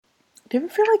Do you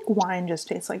ever feel like wine just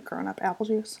tastes like grown-up apple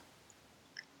juice?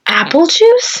 Apple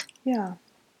juice? Yeah.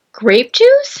 Grape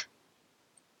juice?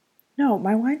 No,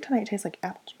 my wine tonight tastes like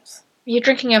apple juice. You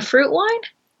drinking a fruit wine?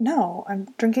 No, I'm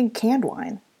drinking canned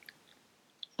wine.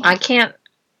 I can't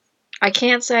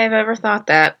say I've ever thought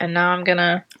that, and now I'm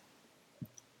gonna...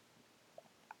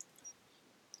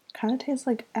 Kind of tastes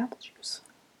like apple juice.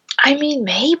 I mean,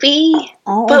 maybe. I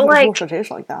don't But, think it's like, supposed to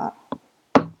taste like that.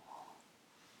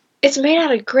 it's made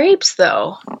out of grapes,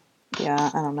 though. Yeah,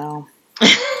 I don't know.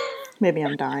 Maybe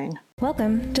I'm dying.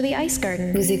 Welcome to the Ice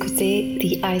Garden. Vous écoutez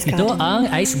The Ice Ito Garden. ang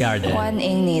Ice Garden. 欢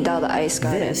迎你到 The Ice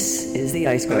Garden. This is The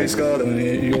Ice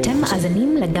Garden. تم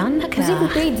أزميم لجان هكذا.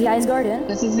 The Ice Garden.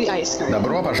 This is the Ice Garden.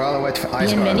 Добро пожаловать в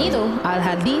Ice Garden. Bienvenido al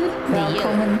jardín de hielo.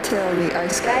 Welcome to The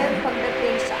Ice Garden.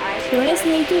 You're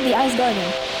listening to the Ice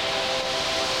Garden.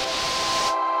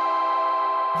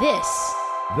 This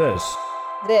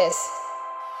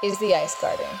is The Ice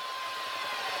Garden.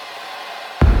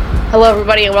 Hello,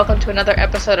 everybody, and welcome to another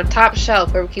episode of Top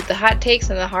Shelf, where we keep the hot takes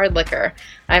and the hard liquor.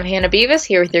 I'm Hannah Beavis,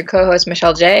 here with your co-host,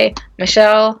 Michelle J.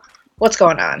 Michelle, what's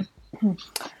going on?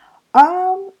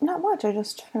 Not much. I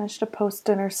just finished a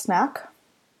post-dinner snack.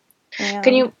 And...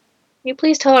 Can you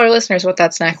please tell our listeners what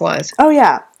that snack was? Oh,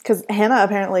 yeah, because Hannah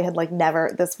apparently had,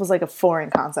 this was like a foreign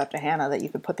concept to Hannah that you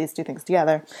could put these two things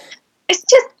together. It's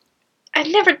just, I've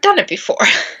never done it before.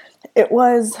 It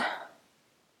was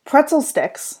pretzel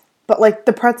sticks, but like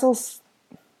the pretzels,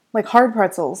 like hard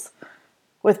pretzels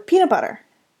with peanut butter.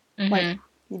 Mm-hmm. Like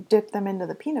you dip them into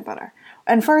the peanut butter.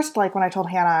 And first, like when I told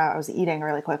Hannah I was eating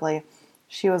really quickly,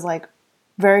 she was like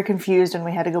very confused and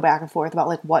we had to go back and forth about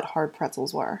like what hard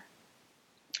pretzels were.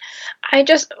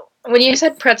 When you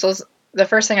said pretzels, the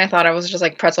first thing I thought of was just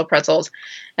like pretzels.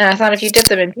 And I thought if you dip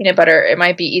them in peanut butter, it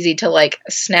might be easy to like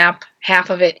snap half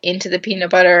of it into the peanut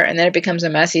butter and then it becomes a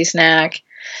messy snack.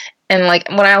 And like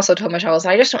what I also told Michelle was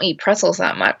I just don't eat pretzels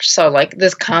that much. So like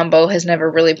this combo has never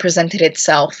really presented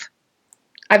itself.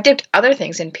 I've dipped other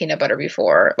things in peanut butter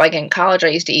before. Like in college, I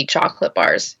used to eat chocolate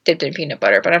bars dipped in peanut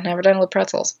butter, but I've never done it with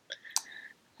pretzels.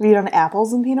 Have you done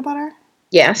apples in peanut butter?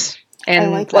 Yes.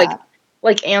 And I like that.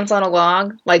 Like ants on a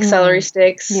log, like celery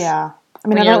sticks. Yeah. I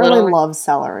mean, I don't really love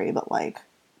celery, but like...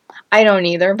 I don't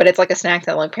either, but it's like a snack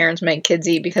that like parents make kids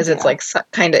eat because it's like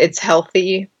kind of, it's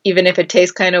healthy, even if it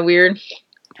tastes kind of weird.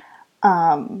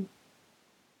 One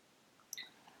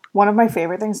of my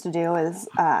favorite things to do is,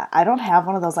 I don't have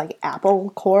one of those like apple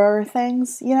core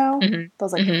things, you know? Mm-hmm.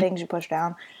 Those like things you push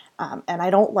down. And I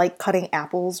don't like cutting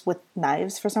apples with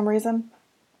knives for some reason.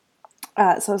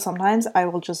 So sometimes I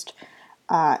will just...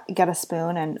 get a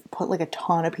spoon and put like a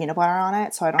ton of peanut butter on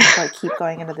it so I don't have to like keep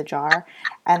going into the jar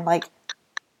and like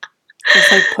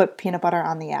just like put peanut butter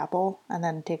on the apple and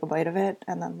then take a bite of it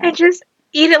and then like, and just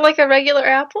eat it like a regular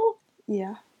apple?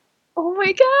 Yeah. Oh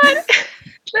my god.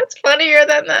 That's funnier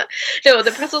than the... No,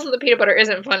 the pretzels and the peanut butter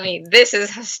isn't funny. This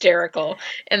is hysterical.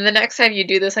 And the next time you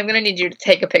do this, I'm going to need you to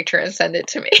take a picture and send it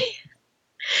to me.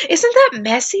 Isn't that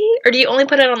messy? Or do you only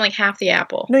put it on like half the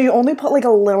apple? No, you only put like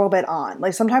a little bit on.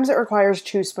 Like sometimes it requires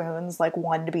 2 spoons, like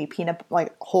one to be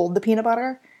hold the peanut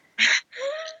butter.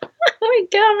 Oh my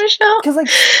god, Michelle. Because like,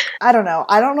 I don't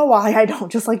know why I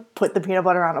don't just like put the peanut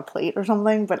butter on a plate or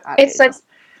something, but it's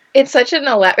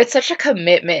such a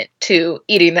commitment to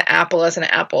eating the apple as an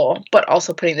apple, but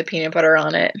also putting the peanut butter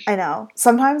on it. I know.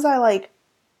 Sometimes I like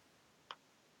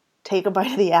take a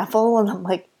bite of the apple and then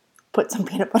like put some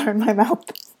peanut butter in my mouth.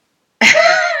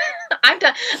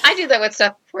 I do that with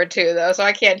stuff before too, though, so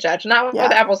I can't judge. Not with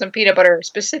apples and peanut butter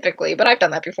specifically, but I've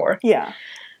done that before. Yeah.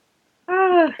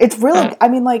 It's really, I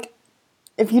mean, like,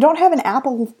 if you don't have an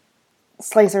apple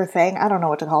slicer thing, I don't know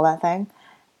what to call that thing,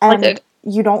 and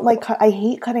you don't like I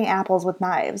hate cutting apples with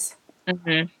knives.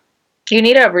 Mm-hmm. You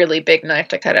need a really big knife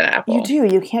to cut an apple. You do.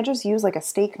 You can't just use like a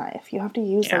steak knife. You have to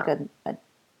use like a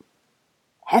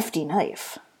hefty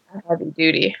knife. Heavy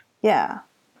duty. Yeah.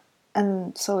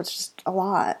 And so it's just a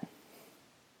lot.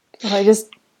 So I just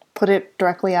put it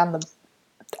directly on the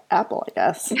apple, I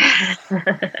guess.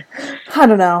 I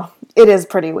don't know. It is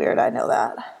pretty weird, I know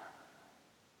that.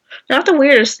 Not the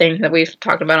weirdest thing that we've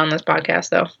talked about on this podcast,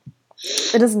 though.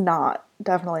 It is not.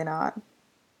 Definitely not.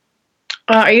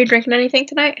 Are you drinking anything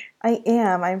tonight? I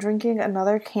am. I'm drinking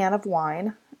another can of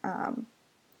wine.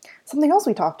 Something else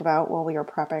we talked about while we were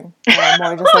prepping.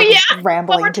 More just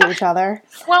rambling to each other.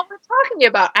 Well, we're talking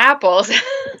about apples.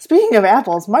 Speaking of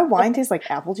apples, my wine tastes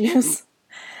like apple juice.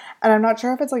 And I'm not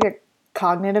sure if it's like a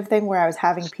cognitive thing where I was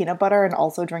having peanut butter and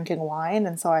also drinking wine,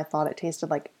 and so I thought it tasted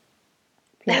like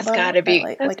peanut butter.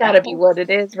 That's gotta be what it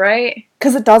is, right?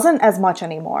 Because it doesn't as much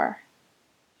anymore.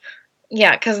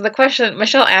 Yeah, because the question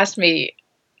Michelle asked me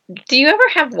do you ever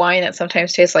have wine that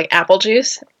sometimes tastes like apple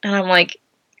juice? And I'm like,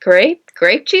 grape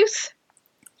juice?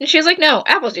 And she was like, no,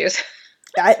 apple juice.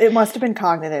 It must have been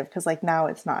cognitive because like now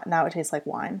it's not. Now it tastes like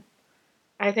wine.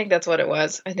 I think that's what it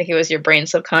was. I think it was your brain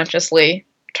subconsciously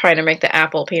trying to make the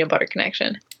apple peanut butter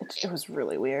connection. It was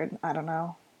really weird. I don't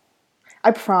know.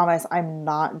 I promise I'm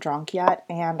not drunk yet,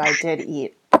 and I did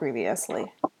eat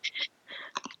previously.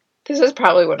 This is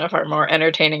probably one of our more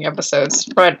entertaining episodes,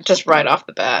 right off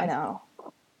the bat. I know.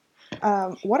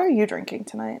 What are you drinking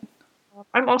tonight?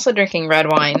 I'm also drinking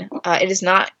red wine. It is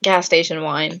not gas station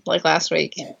wine like last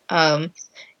week.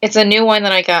 It's a new wine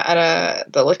that I got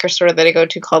at the liquor store that I go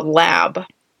to called Lab.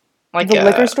 Like the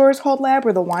liquor store is called Lab,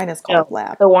 or the wine is called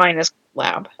Lab? The wine is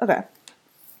Lab. Okay.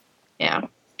 Yeah.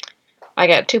 I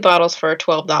got 2 bottles for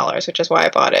 $12, which is why I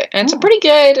bought it. And it's a pretty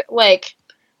good, like,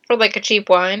 for like a cheap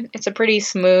wine. It's a pretty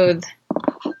smooth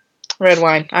red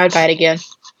wine. I would buy it again.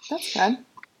 That's good.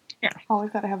 Yeah.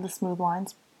 Always got to have the smooth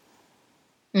wines.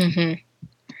 Mm-hmm.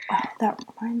 Oh, that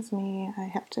reminds me,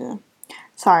 wine.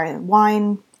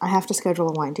 I have to schedule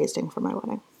a wine tasting for my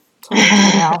wedding. So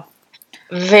now,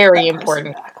 very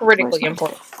important. Critically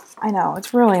important. I know,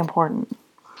 it's really important.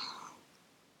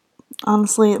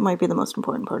 Honestly, it might be the most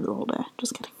important part of the whole day.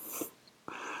 Just kidding.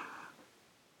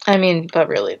 I mean, but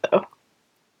really, though.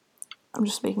 I'm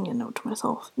just making a note to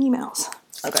myself. Emails.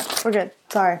 Okay, we're good.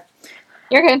 Sorry.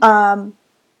 You're good. Who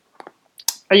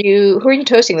are you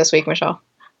toasting this week, Michelle?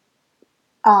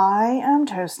 I am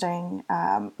toasting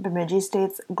Bemidji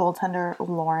State's goaltender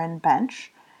Lauren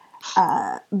Bench.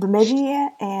 Bemidji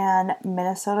and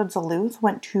Minnesota Duluth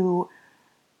went to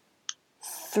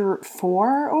 4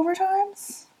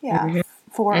 overtimes. Yeah, Mm-hmm.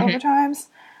 4 overtimes.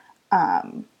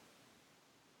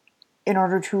 In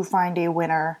order to find a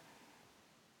winner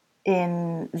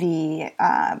in the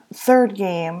third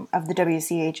game of the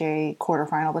WCHA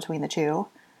quarterfinal between the two.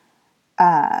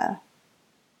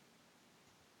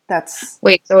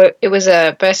 Wait, so it was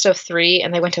a best of 3,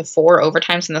 and they went to 4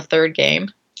 overtimes in the third game?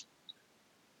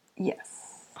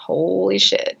 Yes. Holy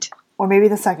shit. Or maybe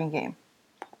the second game.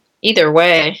 Either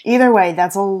way,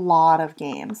 that's a lot of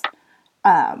games.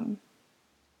 I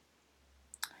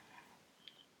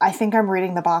think I'm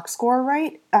reading the box score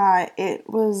right. It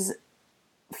was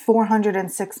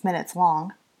 406 minutes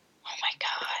long. Oh my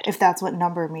god. If that's what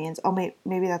number means. Oh,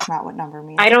 maybe that's not what number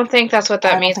means. I don't think that's what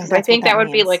that means, because I think that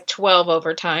would be like 12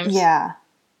 overtimes. Yeah.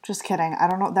 Just kidding. I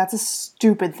don't know. That's a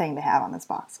stupid thing to have on this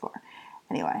box score.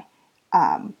 Anyway.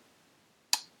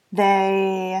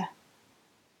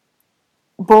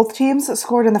 Both teams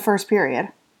scored in the first period.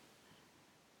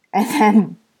 And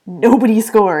then nobody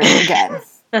scored again.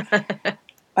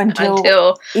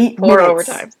 until 8 4 minutes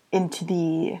overtime. Into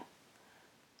the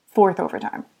 4th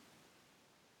overtime.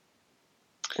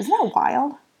 Isn't that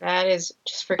wild? That is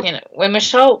just freaking... When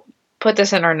Michelle put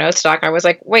this in our notes doc, I was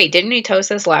like, wait, didn't he toast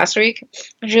this last week?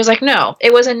 And she was like, no,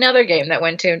 it was another game that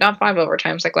went to not 5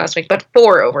 overtimes like last week, but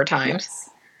 4 overtimes.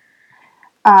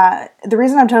 Yes. The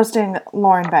reason I'm toasting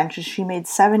Lauren Bench is she made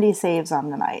 70 saves on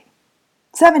the night.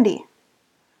 70!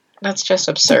 That's just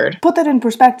absurd. To put that in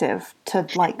perspective, to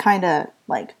like kind of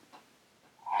like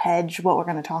hedge what we're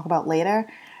going to talk about later.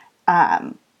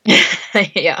 Yeah.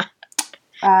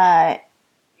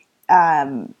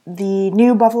 The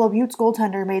new Buffalo Buttes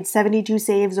goaltender made 72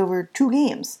 saves over 2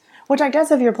 games, which I guess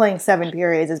if you're playing 7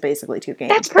 periods is basically 2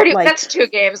 games. That's 2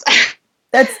 games.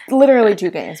 That's literally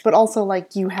 2 games, but also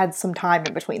like you had some time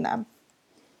in between them.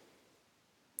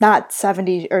 Not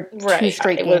 70 or 2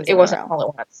 straight games. It wasn't all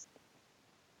at once.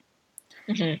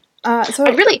 Mm-hmm. So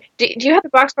do you have the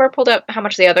box score pulled up? How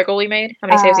much the other goalie made? How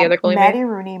many saves the other goalie made? Maddie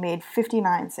Rooney made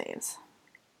 59 saves,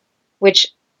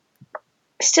 which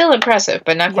still impressive,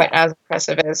 but not quite as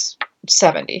impressive as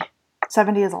 70.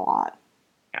 70 is a lot.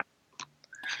 Yeah,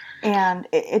 and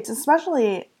it's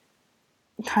especially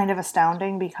kind of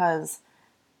astounding because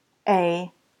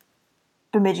Bemidji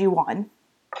won.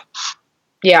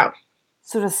 Yeah.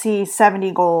 So to see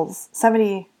 70 goals,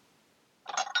 70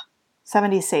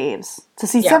 saves, to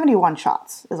see 71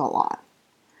 shots is a lot.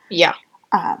 Yeah.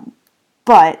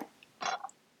 But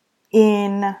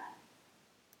in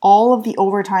all of the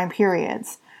overtime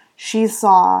periods, she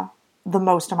saw the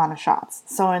most amount of shots.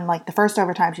 So in like the first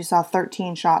overtime, she saw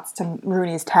 13 shots to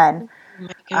Rooney's 10. Oh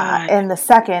my God. In the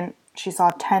second, she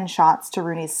saw 10 shots to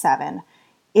Rooney's 7.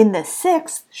 In the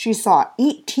 6th, she saw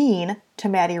 18 to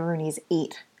Maddie Rooney's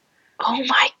 8. Oh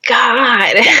my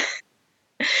God.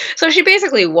 So she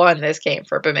basically won this game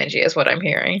for Bemidji, is what I'm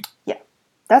hearing. Yeah.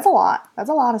 That's a lot. That's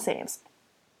a lot of saves.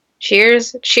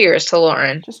 Cheers to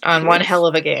Lauren on one hell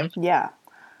of a game. Yeah.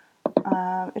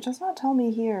 It does not tell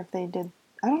me here if they did.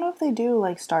 I don't know if they do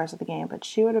like stars of the game, but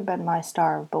she would have been my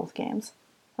star of both games.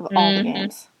 of all the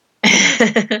games.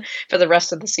 For the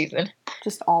rest of the season.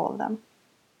 Just all of them.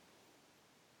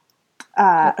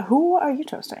 Who are you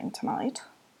toasting tonight?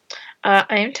 I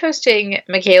am toasting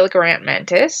Michaela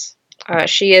Grant-Mentis.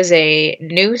 She is a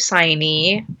new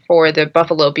signee for the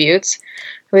Buffalo Beauts,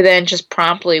 who then just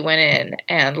promptly went in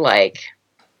and,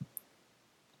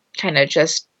 kind of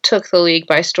just took the league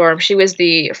by storm. She was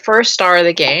the first star of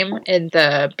the game in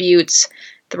the Beauts'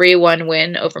 3-1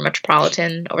 win over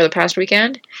Metropolitan over the past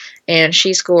weekend, and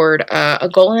she scored a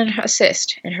goal and an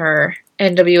assist in her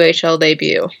NWHL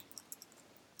debut.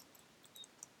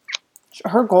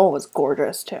 Her goal was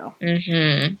gorgeous, too.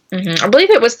 I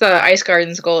believe it was the Ice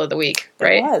Garden's goal of the week,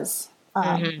 right? It was.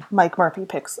 Mike Murphy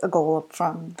picks a goal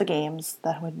from the games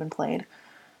that had been played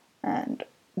and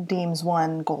deems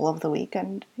one goal of the week,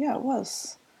 and yeah, it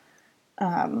was.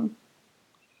 I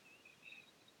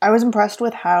was impressed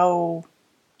with how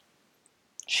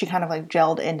she kind of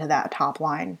gelled into that top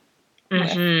line.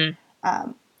 I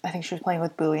think she was playing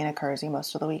with Bowie and Akersi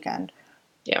most of the weekend.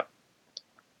 Yep.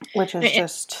 Which is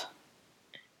just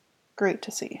great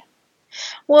to see.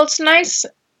 Well, it's nice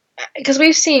because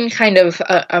we've seen kind of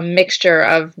a mixture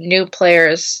of new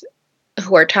players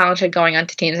who are talented going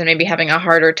onto teams and maybe having a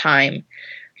harder time,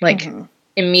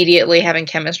 immediately having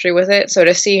chemistry with it. So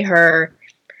to see her,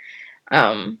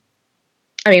 when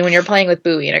you're playing with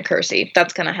Bowie and Akersi,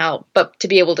 that's going to help. But to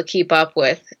be able to keep up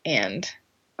with and,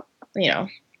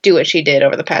 do what she did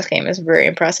over the past game is very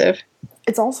impressive.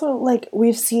 It's also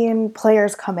we've seen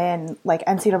players come in,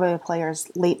 NCAA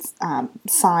players late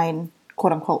sign,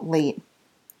 quote unquote late.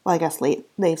 Well, I guess late.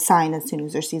 They sign as soon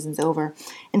as their season's over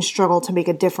and struggle to make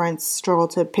a difference, struggle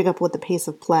to pick up with the pace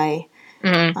of play.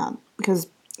 Because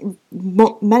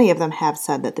many of them have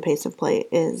said that the pace of play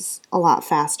is a lot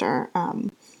faster.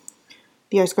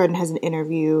 The Ice Garden has an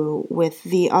interview with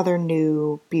the other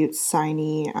new Butte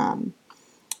signee,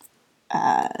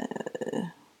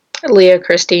 Leah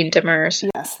Christine Demers.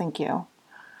 Yes, thank you.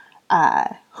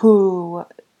 Who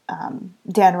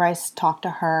Dan Rice talked to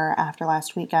her after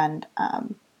last weekend,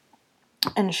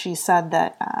 and she said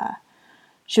that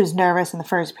she was nervous in the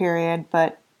first period,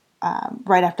 but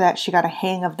right after that she got a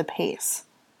hang of the pace,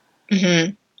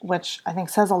 which I think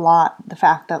says a lot. The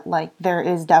fact that there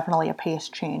is definitely a pace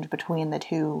change between the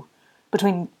two,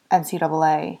 between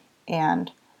NCAA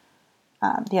and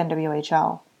the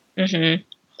NWHL.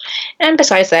 And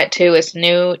besides that, too, it's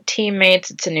new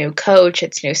teammates, it's a new coach,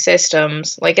 it's new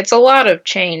systems. It's a lot of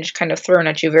change kind of thrown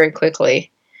at you very quickly.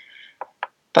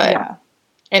 But, yeah.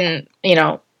 And,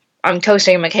 I'm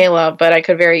toasting Michaela, but I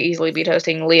could very easily be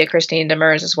toasting Leah Christine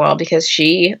Demers as well, because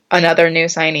she, another new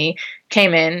signee,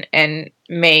 came in and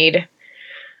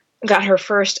got her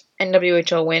first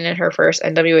NWHL win and her first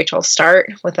NWHL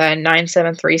start with a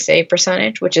 .973 save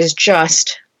percentage, which is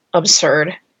just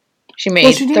absurd. She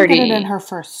made she didn't 30. get it in her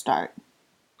first start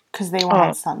because they won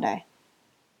on Sunday.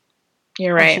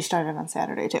 You're right. And she started on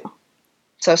Saturday too.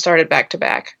 So started back to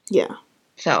back. Yeah.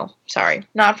 So sorry,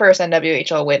 not first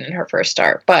NWHL win in her first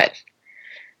start, but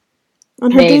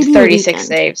on her made debut 36 weekend.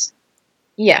 saves.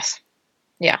 Yes.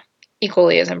 Yeah.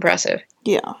 Equally as impressive.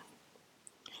 Yeah.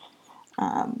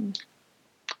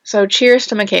 So cheers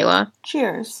to Michaela.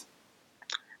 Cheers.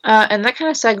 And that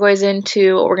kind of segues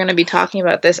into what we're going to be talking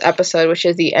about this episode, which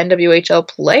is the NWHL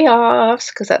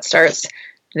playoffs, because that starts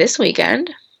this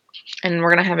weekend. And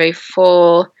we're going to have a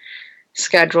full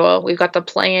schedule. We've got the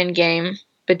play-in game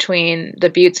between the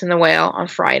Beauts and the Whale on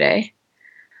Friday.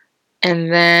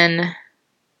 And then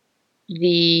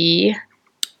the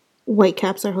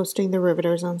Whitecaps are hosting the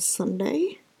Riveters on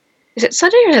Sunday. Is it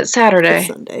Sunday or is it Saturday? It's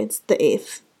Sunday. It's the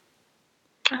 8th.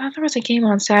 I thought there was a game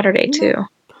on Saturday, too.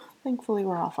 Thankfully,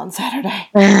 we're off on Saturday.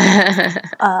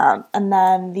 And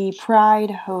then the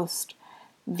Pride host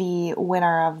the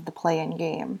winner of the play-in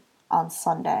game on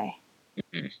Sunday.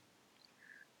 Do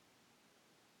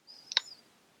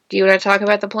you want to talk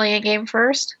about the play-in game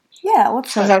first? Yeah,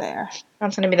 let's start there.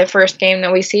 That's going to be the first game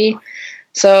that we see.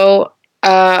 So,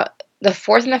 the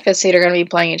 4th and the 5th seed are going to be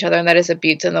playing each other, and that is the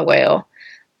Beauts and the Whale.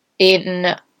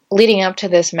 In leading up to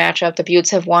this matchup, the Beauts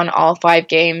have won all 5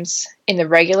 games in the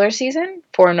regular season,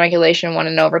 4 in regulation, 1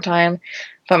 in overtime.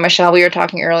 But Michelle, we were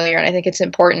talking earlier, and I think it's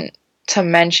important to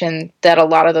mention that a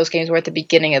lot of those games were at the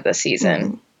beginning of the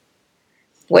season,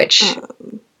 which,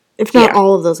 if not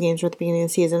all of those games were at the beginning of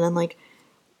the season, and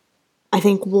I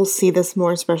think we'll see this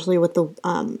more, especially with the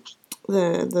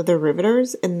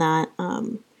Riveters, in that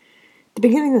the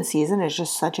beginning of the season is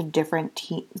just such a different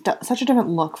such a different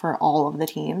look for all of the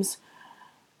teams.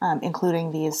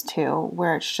 Including these two,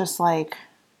 where it's just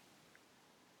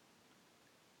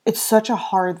it's such a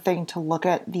hard thing to look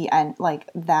at the end,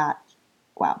 that,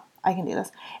 wow, I can do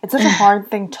this. It's such a hard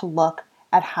thing to look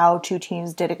at how two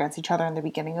teams did against each other in the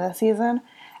beginning of the season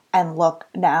and look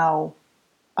now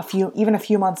even a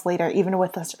few months later, even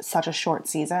with such a short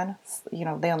season, you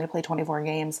know, they only play 24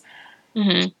 games.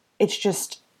 Mm-hmm. It's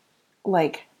just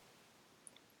like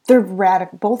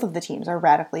both of the teams are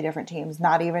radically different teams,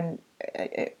 not even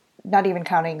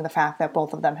counting the fact that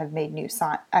both of them have made new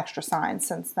extra signs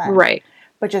since then. Right.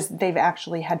 But just they've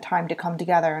actually had time to come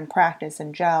together and practice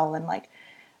and gel and like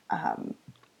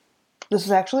this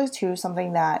is actually too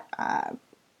something that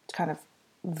kind of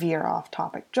veer off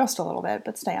topic just a little bit,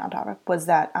 but stay on topic, was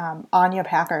that Anya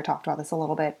Packer talked about this a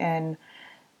little bit in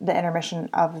the intermission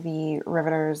of the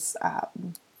Riveters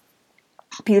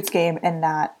Buttes game, and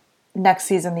that next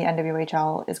season the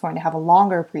NWHL is going to have a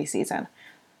longer preseason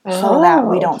so that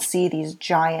we don't see these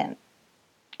giant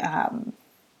I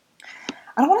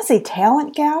don't want to say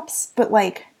talent gaps, but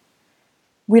like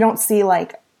we don't see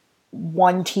like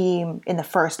one team in the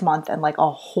first month and like a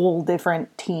whole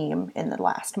different team in the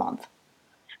last month.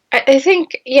 I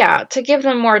think, yeah, to give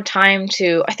them more time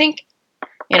to, I think,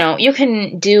 you know, you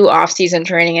can do off-season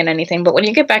training and anything, but when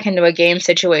you get back into a game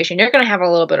situation, you're going to have a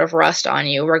little bit of rust on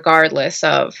you, regardless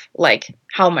of, like,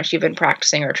 how much you've been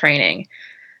practicing or training.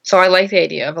 So I like the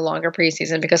idea of a longer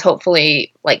preseason because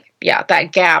hopefully, like, yeah,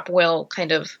 that gap will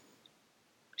kind of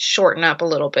shorten up a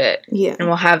little bit. Yeah. And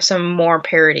we'll have some more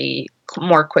parity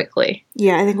more quickly.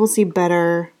 Yeah, I think we'll see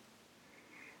better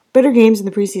games in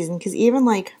the preseason, because even,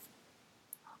 like,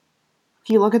 if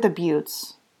you look at the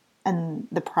Buttes and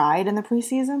the Pride in the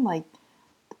preseason, like,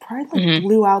 the Pride, like,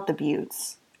 blew out the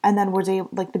Buttes. And then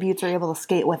the Buttes were able to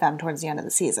skate with them towards the end of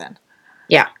the season.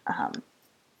 Yeah.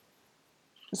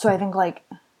 So I think, like,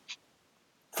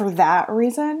 for that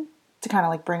reason, to kind of,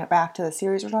 like, bring it back to the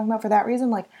series we're talking about, for that reason,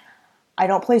 like, I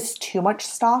don't place too much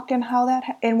stock in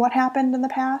in what happened in the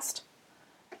past.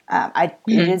 It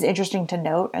is interesting to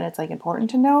note, and it's, like, important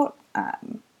to note,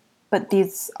 but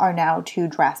these are now two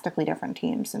drastically different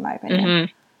teams, in my opinion.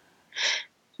 Mm-hmm.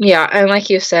 Yeah, and like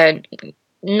you said,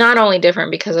 not only different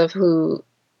because of who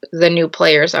the new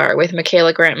players are, with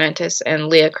Michaela Grant-Mentis and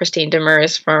Leah Christine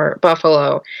Demers for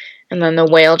Buffalo, and then the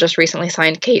Whale just recently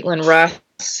signed Caitlin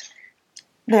Russ.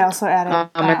 They also added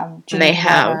and they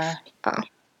have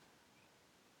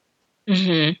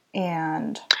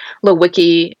and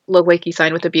Lewicki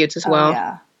signed with the Buttes as well.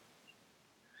 Yeah.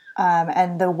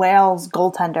 And the Whales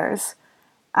goaltenders,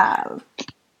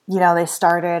 you know, they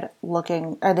started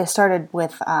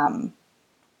with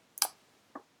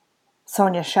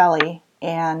Sonia Shelley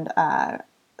and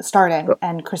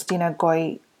and Christina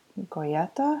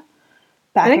Goyeta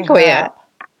backing her up.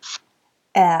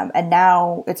 And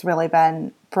now it's really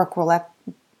been Brooke Roulette.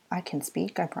 I can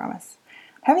speak, I promise.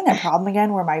 I'm having that problem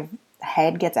again where my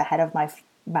head gets ahead of my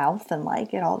mouth and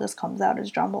like it all just comes out as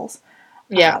jumbles.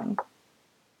 Yeah.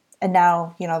 And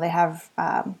now, you know, they have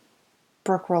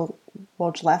Brooke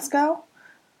Wojlesko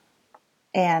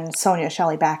and Sonia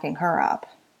Shelley backing her up.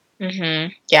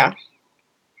 Mm-hmm. Yeah.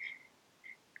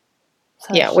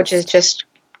 So yeah, which is just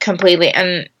completely...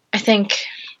 And I think...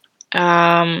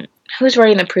 who's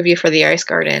writing the preview for the Ice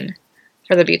Garden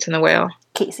for the Buttes and the Whale?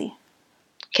 Casey.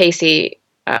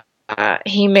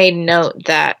 He made note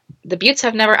that the Buttes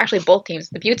have never... Actually, both teams,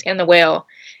 the Buttes and the Whale,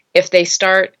 if the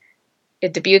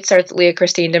Buttes starts Leah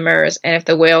Christine Demers, and if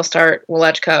the Whale start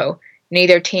Walechko,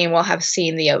 neither team will have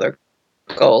seen the other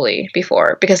goalie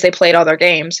before, because they played all their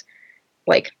games,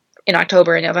 like, in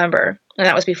October and November. And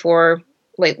that was before,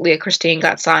 like, Leah Christine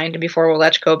got signed and before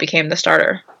Walechko became the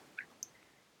starter.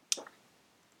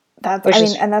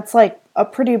 And that's, like, a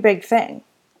pretty big thing.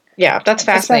 Yeah, that's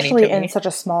fascinating. Especially in such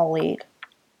a small league.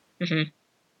 Mm-hmm.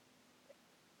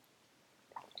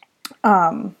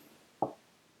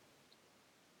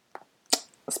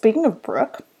 Speaking of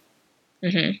Brooke,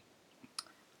 mm-hmm.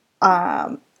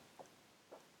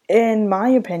 In my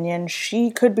opinion,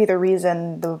 she could be the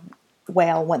reason the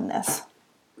Whale win this.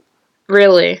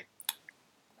 Really?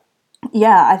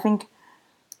 Yeah, I think,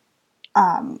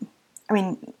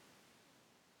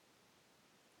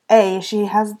 she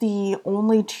has the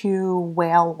only 2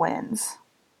 Whale wins.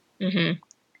 Mm-hmm.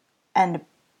 And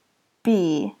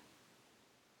B,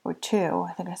 or 2,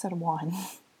 I think I said 1.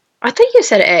 I think you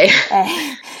said A.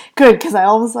 A. Good, because I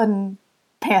all of a sudden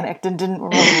panicked and didn't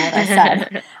remember what I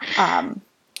said.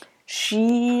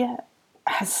 She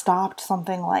has stopped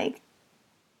something like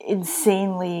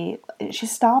insanely... She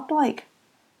stopped like...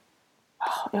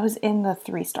 Oh, it was in the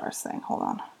 3 stars thing. Hold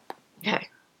on. Okay.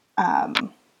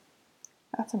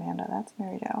 That's Amanda. That's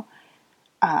Mary Jo.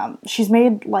 She's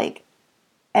made like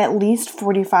at least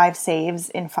 45 saves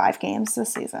in 5 games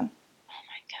this season. Oh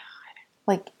my god.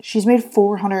 Like, she's made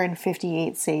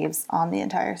 458 saves on the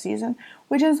entire season,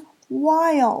 which is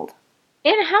wild.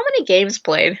 And how many games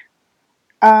played?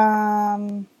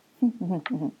 Nightmare.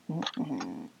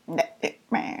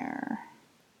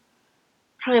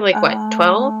 Probably like what,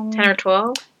 12? 10 or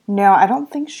 12? No, I don't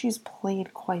think she's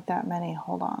played quite that many.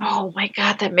 Hold on. Oh my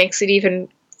god, that makes it even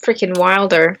freaking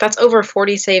wilder. That's over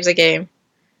 40 saves a game.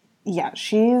 Yeah,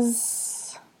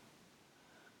 she's...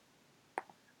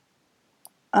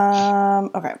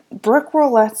 okay. Brooke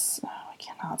Rolette's... I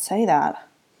cannot say that.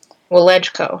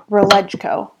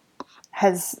 Rolejko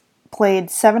has played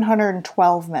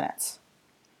 712 minutes.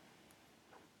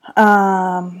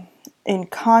 In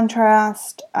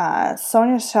contrast,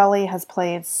 Sonia Shelley has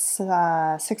played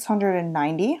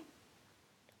 690.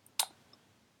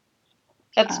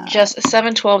 That's just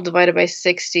 712 divided by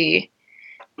 60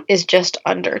 is just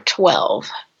under 12.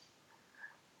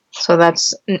 So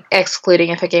that's excluding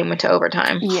if a game went to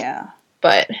overtime. Yeah.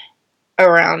 But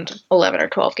around 11 or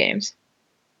 12 games.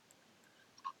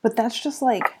 But that's just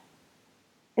like,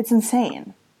 it's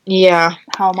insane. Yeah.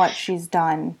 How much she's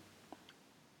done,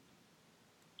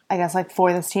 I guess, like,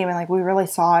 for this team. And, like, we really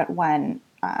saw it when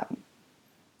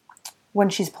the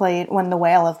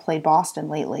Whale have played Boston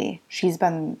lately. She's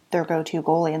been their go-to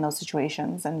goalie in those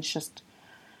situations. And it's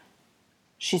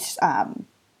just, I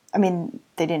mean,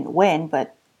 they didn't win,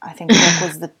 but I think Brooke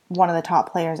was one of the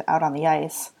top players out on the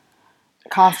ice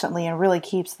constantly and really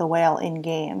keeps the Whale in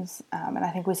games. And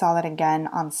I think we saw that again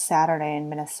on Saturday in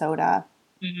Minnesota.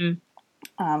 Mm-hmm.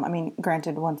 I mean,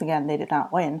 granted, once again, they did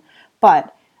not win,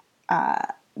 but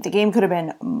the game could have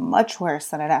been much worse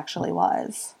than it actually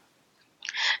was.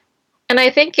 And I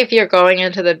think if you're going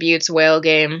into the Buttes Whale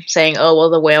game saying, oh, well,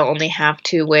 the Whale only have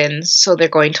 2 wins, so they're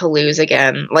going to lose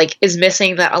again, like, is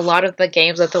missing that a lot of the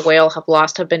games that the Whale have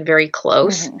lost have been very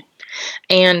close. Mm-hmm.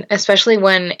 And especially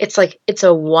when it's like, it's a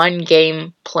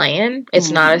 1-game play-in,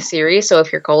 it's not a series, so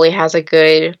if your goalie has a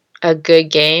good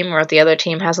game or if the other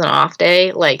team has an off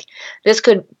day, like, this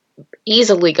could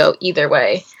easily go either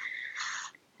way.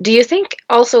 Do you think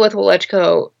also with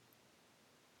Welechko,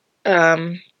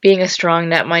 being a strong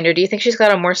netminder, do you think she's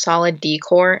got a more solid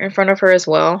D-core in front of her as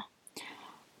well?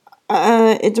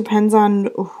 It depends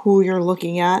on who you're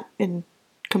looking at and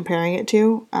comparing it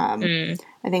to. I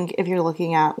think if you're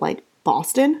looking at, like,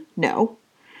 Boston, no.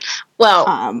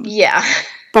 Well, yeah.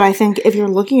 But I think if you're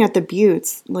looking at the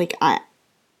Buttes, like, I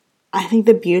think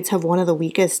the Buttes have one of the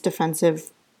weakest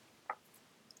defensive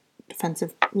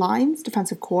lines,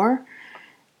 defensive core,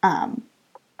 in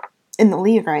the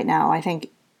league right now. I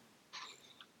think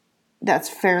that's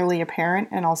fairly apparent,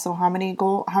 and also how many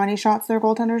shots their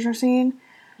goaltenders are seeing.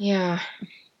 Yeah.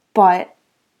 But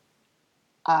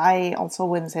I also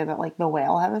wouldn't say that, like, the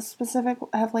Whale have a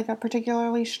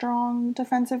particularly strong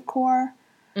defensive core.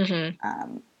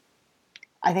 Mm-hmm.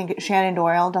 I think Shannon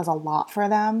Doyle does a lot for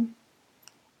them,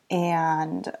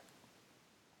 and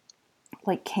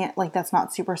that's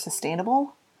not super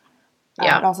sustainable.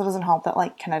 Yeah. It also doesn't help that,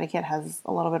 like, Connecticut has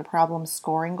a little bit of problems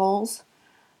scoring goals.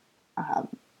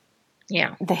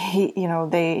 Yeah.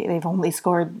 They've only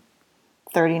scored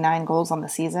 39 goals on the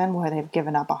season, where they've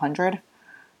given up 100,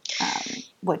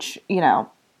 which,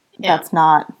 that's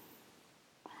not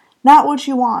what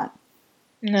you want.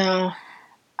 No.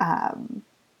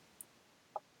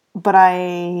 But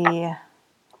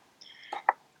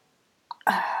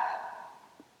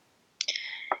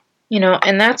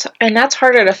and that's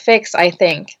harder to fix, I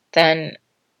think, than,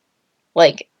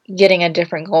 like, getting a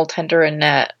different goaltender in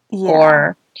net. Yeah.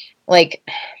 Or, like,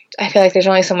 I feel like there's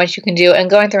only so much you can do. And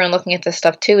going through and looking at this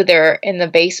stuff, too, they're in the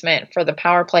basement for the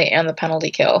power play and the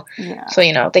penalty kill. Yeah. So,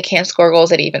 they can't score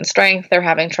goals at even strength. They're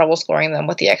having trouble scoring them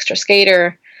with the extra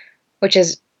skater, which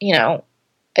is,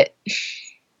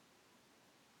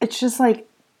 it's just, like,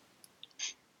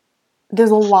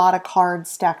 there's a lot of cards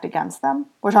stacked against them.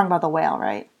 We're talking about the Whale,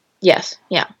 right? Yes,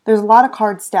 yeah. There's a lot of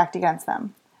cards stacked against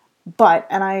them.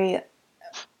 And I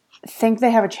think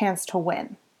they have a chance to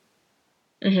win.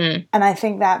 Mm-hmm. And I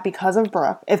think that because of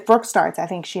Brooke, if Brooke starts, I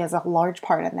think she has a large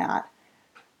part in that.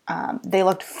 They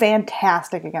looked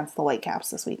fantastic against the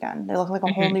Whitecaps this weekend. They look like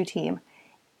a whole new team.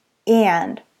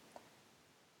 And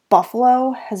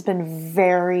Buffalo has been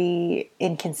very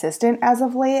inconsistent as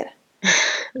of late.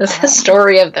 That's the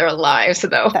story of their lives,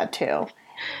 though. That too.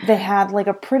 They had, like,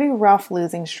 a pretty rough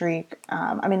losing streak.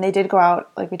 I mean, they did go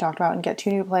out, like we talked about, and get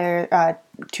 2 players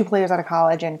out of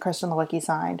college, and Kristen Lewicki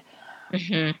signed.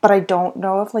 Mm-hmm. But I don't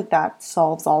know if, like, that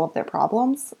solves all of their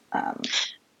problems.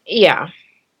 Yeah.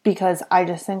 Because I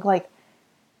just think, like,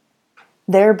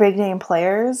 their big name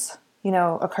players,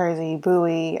 Akerzi,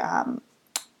 Bowie,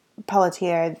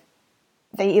 Pelletier,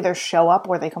 they either show up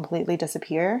or they completely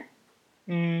disappear.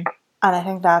 Mm. And I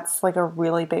think that's like a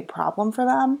really big problem for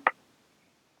them.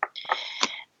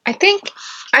 I think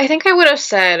I would have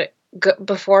said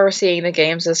before seeing the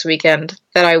games this weekend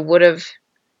that I would have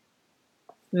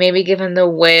maybe given the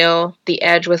Whale the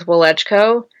edge with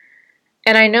Welechko.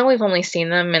 And I know we've only seen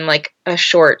them in like a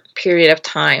short period of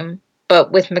time,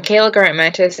 but with Michaela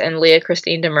Garrett-Mentis and Leah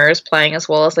Christine Demers playing as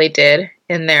well as they did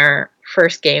in their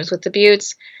first games with the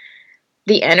Buttes,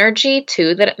 the energy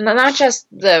too, that not just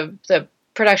the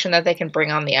production that they can bring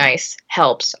on the ice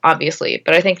helps, obviously,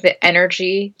 but I think the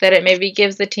energy that it maybe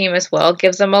gives the team as well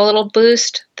gives them a little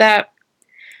boost that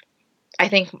I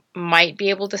think might be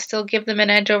able to still give them an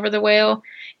edge over the Whale.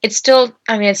 It's still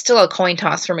a coin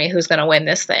toss for me who's going to win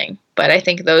this thing, but I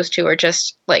think those two are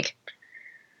just like,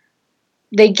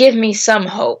 they give me some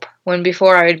hope when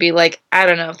before I would be like, I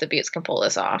don't know if the Buttes can pull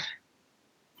this off.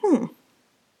 It's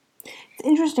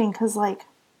interesting because, like,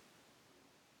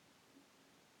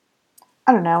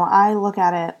 I don't know, I look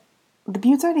at it, the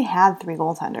Buttes already had 3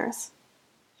 goaltenders.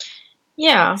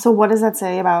 Yeah. So what does that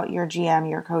say about your GM,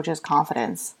 your coach's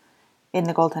confidence in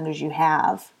the goaltenders you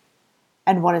have?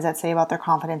 And what does that say about their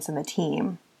confidence in the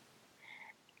team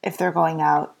if they're going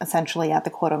out essentially at the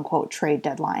quote-unquote trade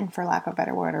deadline, for lack of a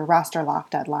better word, or roster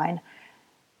lock deadline,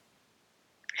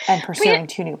 and pursuing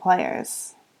 2 new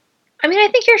players? I mean,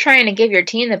 I think you're trying to give your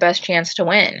team the best chance to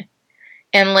win.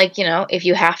 And, like, you know, if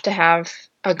you have to have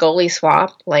a goalie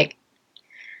swap, like,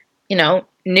 you know,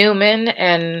 Newman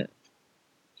and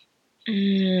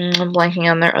I'm blanking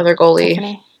on their other goalie.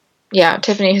 Tiffany? Yeah,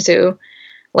 Tiffany Hsu.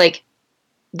 Like,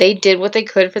 they did what they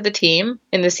could for the team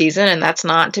in the season, and that's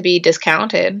not to be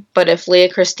discounted. But if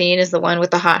Leah Christine is the one with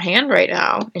the hot hand right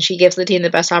now, and she gives the team the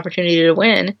best opportunity to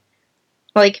win,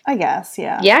 like, I guess,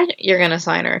 yeah. Yeah, you're going to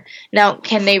sign her. Now,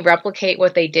 can they replicate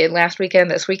what they did last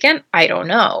weekend this weekend? I don't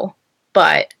know.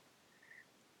 But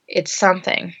it's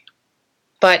something.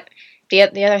 But the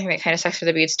other thing that kind of sucks for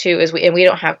the Buttes, too, is we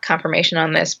don't have confirmation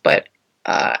on this, but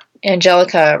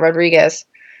Angelica Rodriguez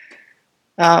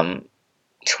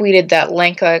tweeted that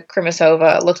Lenka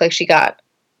Krimisova looked like she got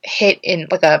hit in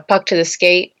like a puck to the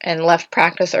skate and left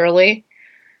practice early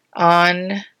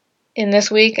in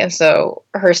this week, and so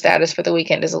her status for the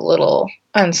weekend is a little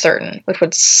uncertain, which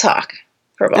would suck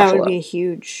for Buffalo. That would be a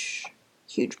huge,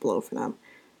 huge blow for them.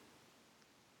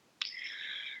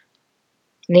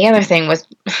 And the other thing was,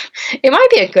 it might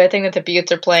be a good thing that the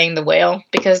Buttes are playing the Whale,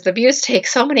 because the Buttes take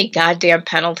so many goddamn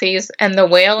penalties, and the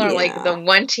Whale are like the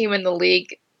one team in the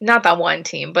league, not the one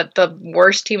team, but the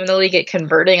worst team in the league at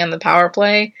converting on the power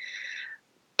play.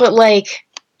 But, like,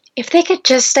 if they could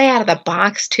just stay out of the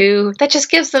box, too, that just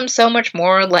gives them so much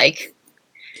more, like...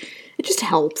 It just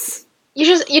helps.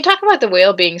 You talk about the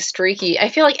Whale being streaky. I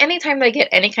feel like anytime they get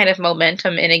any kind of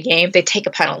momentum in a game, they take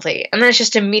a penalty, and then it's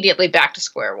just immediately back to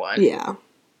square one. Yeah.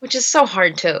 Which is so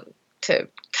hard to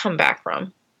come back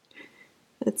from.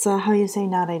 It's, how you say,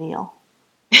 not ideal.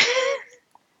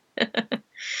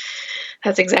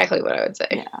 That's exactly what I would say.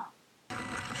 Yeah.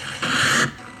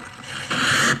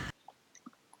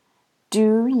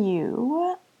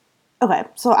 Okay,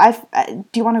 so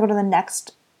do you want to go to the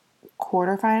next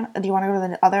quarterfinal? Do you want to go to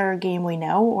the other game we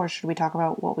know, or should we talk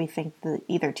about what we think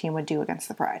either team would do against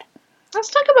the Pride? Let's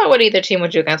talk about what either team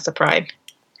would do against the Pride.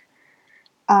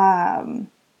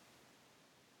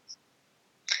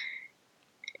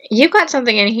 You've got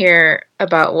something in here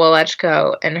about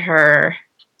Welechko and her,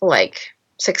 like,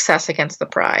 success against the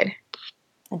Pride.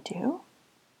 I do?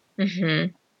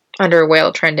 Mm-hmm. Under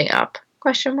Whale trending up?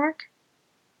 Question mark.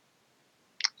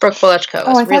 Brooke Welechko.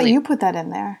 Oh, I thought you put that in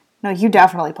there. No, you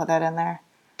definitely put that in there.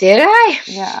 Did I?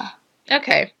 Yeah.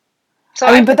 Okay. So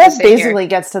I mean, but that basically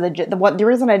gets to the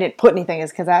reason I didn't put anything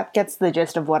is because that gets the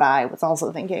gist of what I was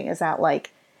also thinking, is that,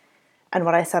 like, and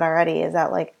what I said already is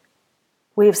that, like,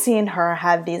 we've seen her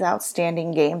have these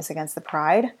outstanding games against the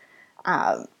Pride.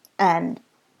 And,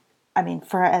 I mean,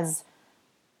 for as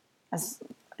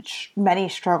many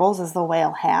struggles as the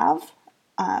Whale have,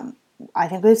 I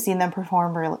think we've seen them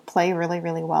play really,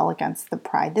 really well against the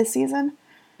Pride this season.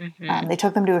 Mm-hmm. They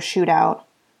took them to a shootout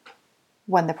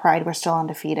when the Pride were still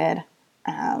undefeated.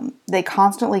 They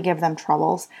constantly give them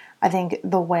troubles. I think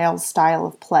the Whale's style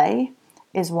of play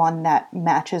is one that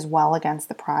matches well against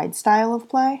the Pride style of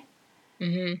play.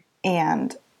 Mm-hmm.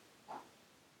 And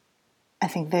I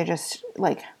think they're just,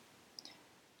 like,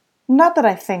 not that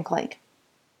I think, like,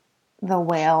 the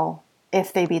Whale,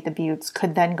 if they beat the Buttes,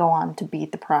 could then go on to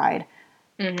beat the Pride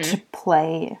to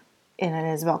play in an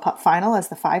Isabel Cup final as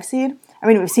the 5 seed. I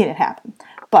mean, we've seen it happen,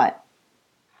 but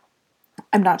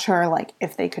I'm not sure, like,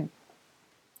 if they could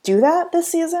do that this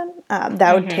season.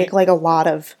 That would take, like, a lot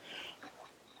of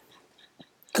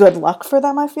good luck for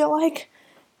them, I feel like.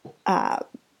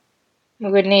 We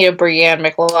would need a Brienne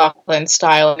McLaughlin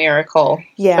style miracle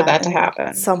for that to and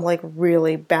happen. some like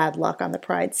really bad luck on the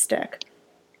Pride stick.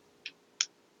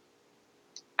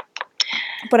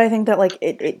 But I think that like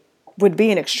it would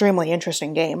be an extremely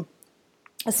interesting game,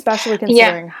 especially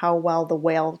considering how well the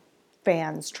Whale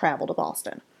fans travel to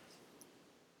Boston.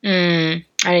 I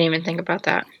didn't even think about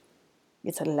that.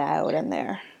 It's loud in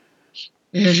there.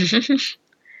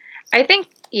 I think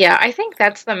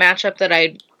that's the matchup that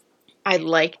I'd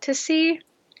like to see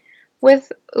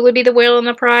would be the Whale and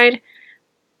the Pride.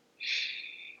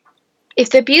 If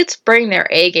the Buttes bring their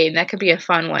A game, that could be a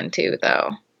fun one too,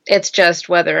 though. It's just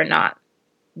whether or not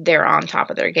they're on top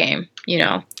of their game, you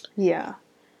know? Yeah.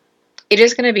 It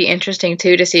is going to be interesting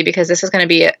too to see because this is going to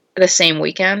be the same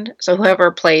weekend. So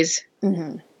whoever plays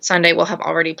Sunday will have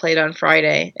already played on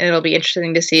Friday. And it'll be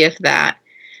interesting to see if that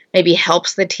maybe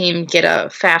helps the team get a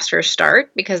faster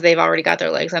start because they've already got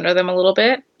their legs under them a little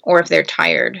bit, or if they're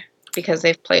tired because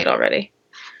they've played already.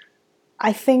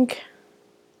 I think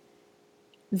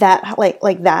that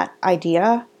like that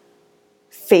idea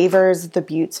favors the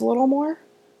Buttes a little more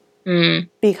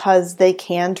because they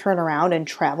can turn around and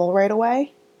travel right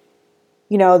away.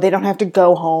 You know, they don't have to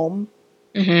go home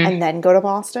and then go to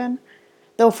Boston.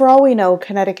 Though for all we know,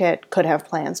 Connecticut could have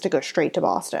plans to go straight to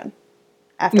Boston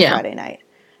after Friday night.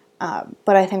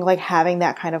 But I think like having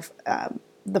that kind of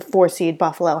the 4-seed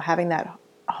Buffalo having that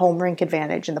home rink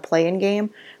advantage in the play-in game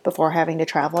before having to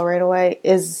travel right away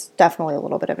is definitely a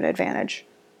little bit of an advantage.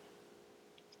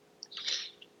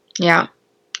 Yeah.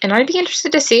 And I'd be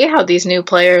interested to see how these new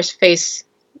players face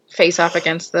off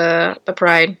against the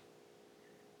Pride.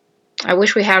 I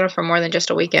wish we had them for more than just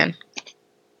a weekend.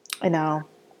 I know.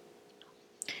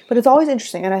 But it's always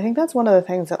interesting, and I think that's one of the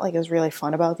things that like is really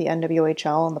fun about the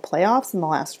NWHL and the playoffs in the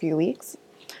last few weeks,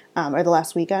 or the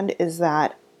last weekend, is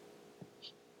that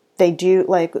they do,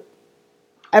 like,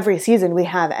 every season we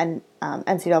have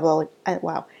NCAA,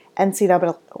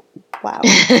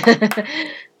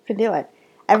 could do it.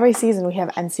 Every season we have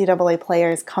NCAA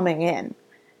players coming in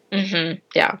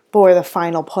for the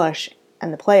final push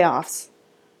and the playoffs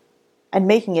and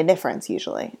making a difference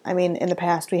usually. I mean, in the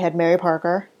past we had Mary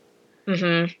Parker,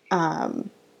 who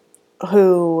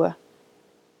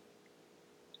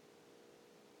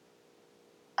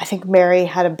I think Mary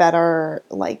had a better,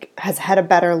 like, has had a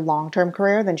better long-term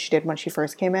career than she did when she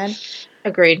first came in.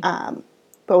 Agreed.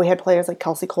 But we had players like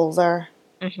Kelsey Colzer.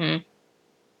 I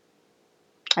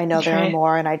know there are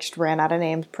more, and I just ran out of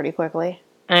names pretty quickly.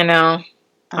 I know.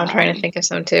 I'm trying to think of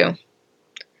some, too.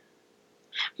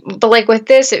 But, like, with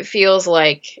this, it feels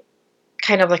like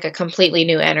kind of like a completely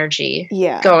new energy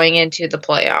going into the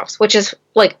playoffs, which is,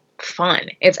 like, fun.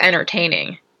 It's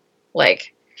entertaining.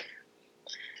 Like,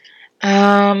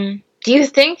 do you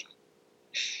think,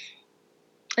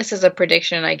 this is a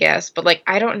prediction, I guess, but, like,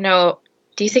 I don't know,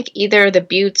 do you think either the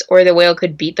Buttes or the Whale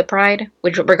could beat the Pride,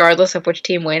 regardless of which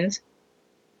team wins?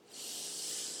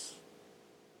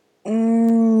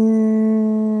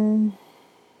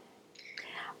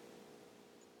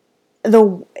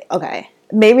 Okay,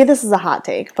 maybe this is a hot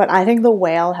take, but I think the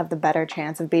Whale have the better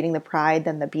chance of beating the Pride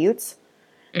than the Buttes.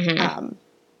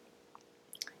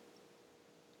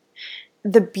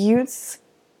 The Buttes,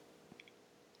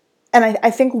 and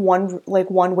I think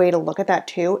one way to look at that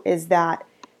too is that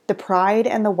the Pride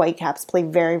and the Whitecaps play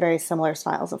very, very similar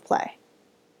styles of play.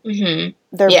 They're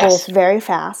both very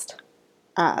fast.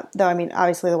 Though, I mean,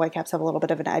 obviously the Whitecaps have a little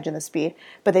bit of an edge in the speed,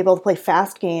 but they both play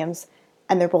fast games,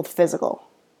 and they're both physical.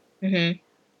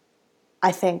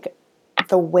 I think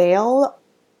the Whale...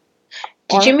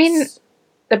 Did you mean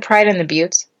the Pride and the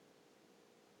Buttes?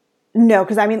 No,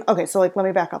 because I mean, okay, so like let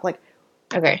me back up. Like,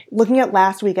 looking at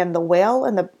last weekend, the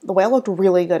Whale looked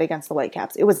really good against the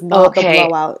Whitecaps. It was not the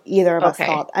blowout either of us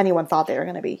anyone thought they were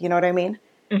going to be. You know what I mean?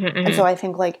 And so I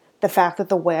think like the fact that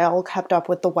the Whale kept up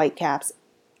with the Whitecaps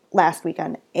last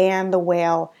weekend and the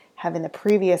Whale having the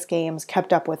previous games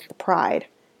kept up with the Pride.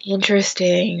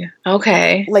 Interesting.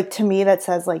 Okay. Like, to me, that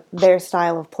says like their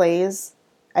style of plays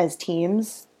as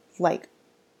teams, like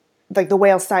the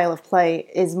Whale style of play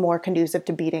is more conducive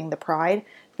to beating the Pride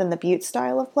than the Butte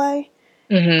style of play.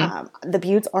 The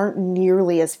Buttes aren't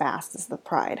nearly as fast as the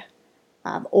Pride,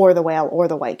 or the Whale, or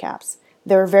the Whitecaps.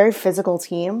 They're a very physical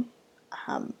team,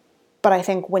 but I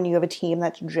think when you have a team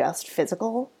that's just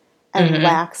physical and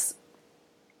lacks,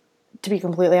 to be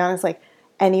completely honest, like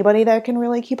anybody that can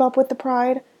really keep up with the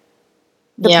Pride,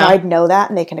 Pride know that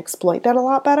and they can exploit that a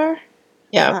lot better.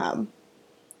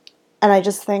 And I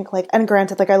just think, like, and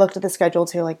granted, like, I looked at the schedule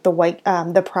too, like,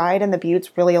 the Pride and the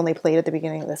Buttes really only played at the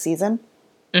beginning of the season.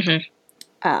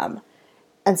 And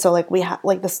so, like, we have,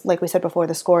 like, this, like we said before,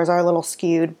 the scores are a little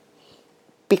skewed.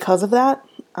 because of that.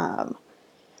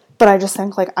 But I just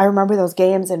think, like, I remember those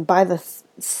games, and by the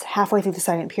halfway through the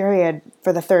second period,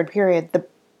 for the third period, the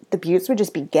Buttes would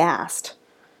just be gassed.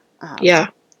 Yeah.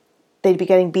 They'd be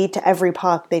getting beat to every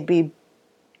puck. They'd be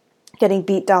getting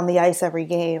beat down the ice every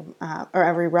game or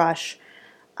every rush.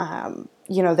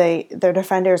 Their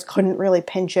defenders couldn't really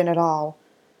pinch in at all.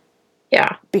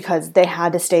 Yeah. Because they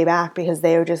had to stay back because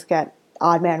they would just get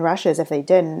odd man rushes if they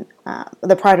didn't.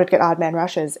 The Pride would get odd man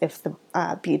rushes if the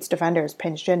Buttes defenders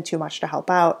pinched in too much to help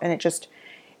out, and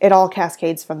it all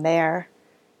cascades from there.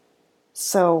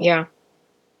 So Yeah.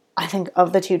 I think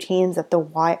of the two teams that the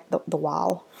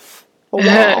Whale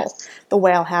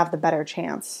have the better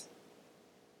chance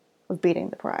of beating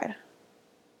the Pride.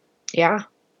 Yeah.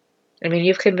 I mean,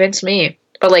 you've convinced me.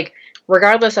 But, like,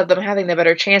 regardless of them having the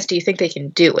better chance, do you think they can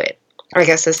do it? I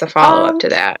guess is the follow-up to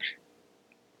that.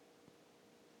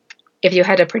 If you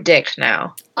had to predict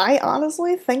now. I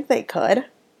honestly think they could.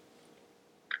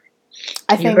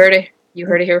 You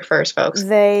heard it here first, folks.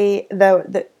 The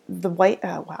White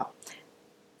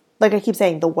like I keep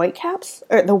saying, the Whitecaps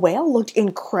or the Whale looked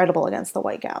incredible against the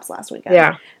Whitecaps last weekend.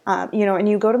 Yeah. And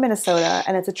you go to Minnesota,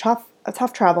 and it's a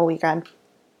tough travel weekend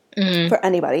for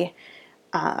anybody.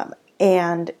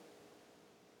 And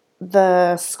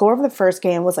the score of the first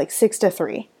game was like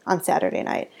 6-3 on Saturday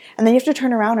night, and then you have to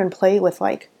turn around and play with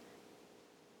like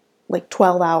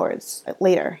 12 hours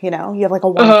later. You have like a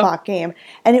 1 o'clock game,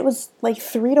 and it was like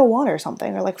 3-1 or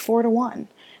something, or like 4-1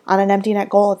 on an empty net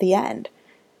goal at the end.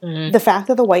 The fact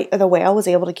that the Whale was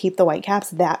able to keep the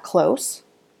Whitecaps that close,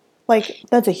 like,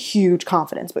 that's a huge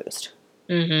confidence boost.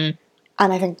 And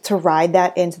I think to ride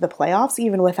that into the playoffs,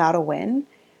 even without a win,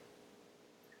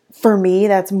 for me,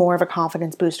 that's more of a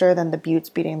confidence booster than the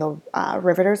Buttes beating the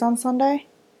Riveters on Sunday.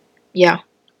 Yeah.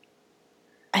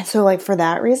 And so, like, for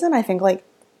that reason, I think, like,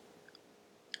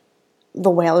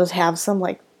 the Whalers have some,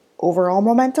 like, overall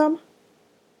momentum.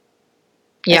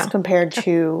 Yeah. As compared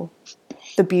to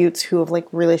the Buttes, who have, like,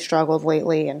 really struggled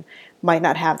lately and might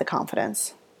not have the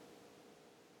confidence.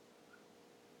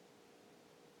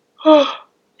 Oh,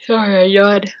 sorry, I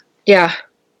yawned. Yeah.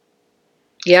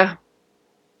 Yeah.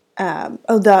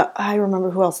 I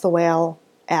remember who else the Whale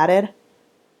added.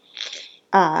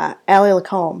 Allie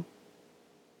Lacombe.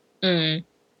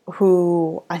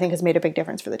 Who I think has made a big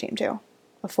difference for the team, too.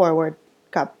 A forward,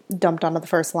 got dumped onto the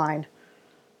first line.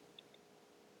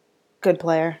 Good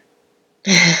player.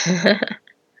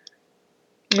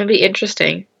 It'll be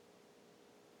interesting.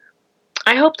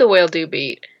 I hope the Whale do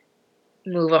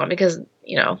move on, because,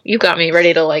 you got me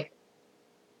ready to, like,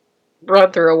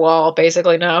 run through a wall,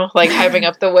 basically, now. Like, hyping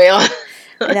up the Whale.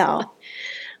 I know.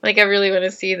 Like, I really want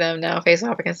to see them now face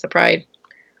off against the Pride.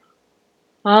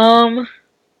 Do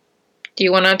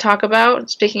you want to talk about,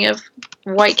 speaking of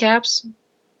Whitecaps,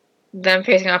 them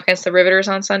facing off against the Riveters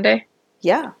on Sunday?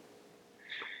 Yeah.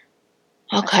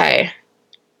 Okay.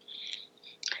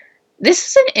 This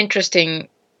is an interesting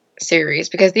series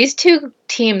because these two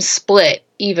teams split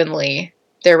evenly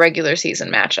their regular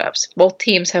season matchups. Both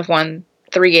teams have won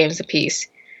 3 games apiece.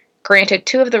 Granted,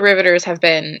 2 of the Riveters have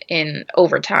been in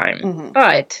overtime,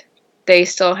 but they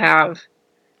still have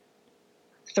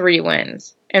 3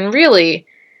 wins. And really,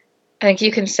 I think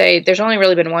you can say there's only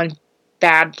really been one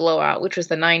bad blowout, which was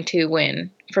the 9-2 win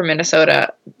for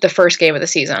Minnesota, the first game of the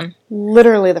season.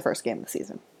 Literally the first game of the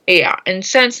season. Yeah, and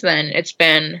since then, it's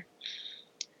been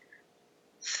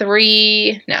 2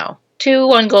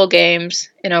 1-goal games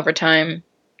in overtime,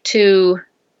 2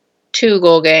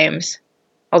 2-goal games,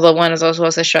 although one is also a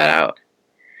shutout.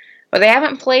 But they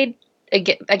haven't played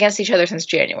against each other since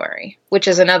January, which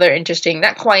is another interesting,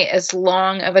 not quite as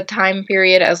long of a time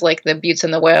period as, like, the Buttes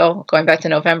and the Whale going back to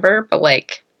November, but,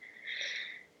 like,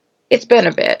 it's been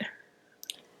a bit.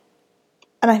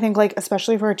 And I think, like,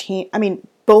 especially for a team, I mean,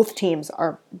 both teams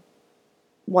are,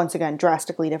 once again,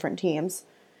 drastically different teams.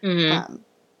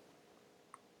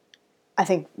 I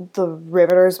think the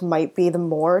Riveters might be the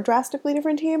more drastically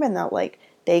different team in that, like,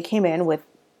 they came in with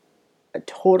a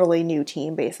totally new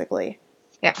team, basically.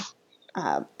 Yeah.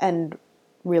 And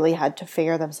really had to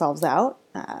figure themselves out.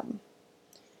 I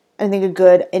think a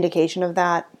good indication of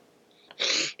that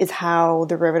is how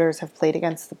the Riveters have played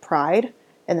against the Pride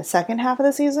in the second half of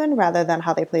the season rather than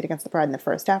how they played against the Pride in the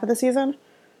first half of the season.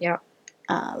 Yeah.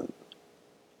 And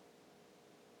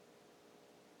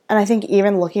I think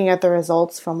even looking at the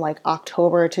results from, like,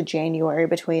 October to January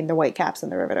between the Whitecaps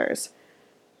and the Riveters,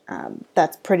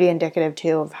 that's pretty indicative,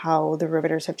 too, of how the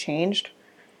Riveters have changed.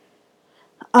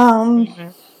 But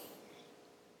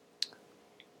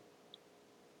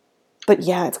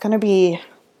yeah, it'll be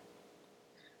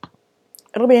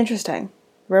interesting.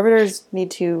 Riveters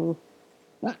need to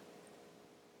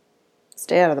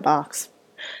Stay out of the box.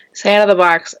 Stay out of the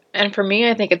box. And for me,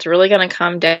 I think it's really going to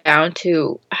come down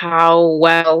to how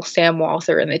well Sam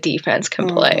Walther and the defense can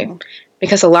play.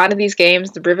 Because a lot of these games,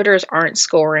 the Riveters aren't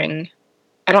scoring.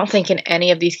 I don't think in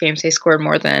any of these games they scored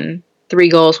more than 3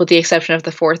 goals, with the exception of the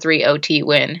 4-3 OT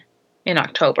win in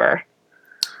October.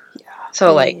 Yeah.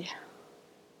 So,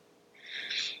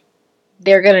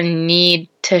 they're going to need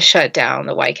to shut down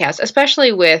the Whitecaps,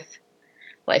 especially with,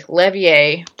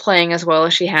 Levier playing as well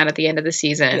as she had at the end of the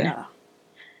season. Yeah.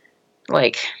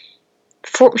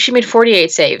 She made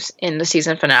 48 saves in the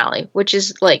season finale, which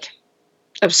is,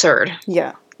 absurd.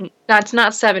 Yeah. It's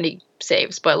not 70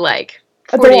 saves, but, 48.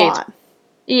 It's a lot.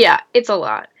 Yeah, it's a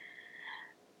lot.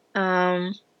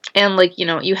 And,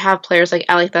 you have players like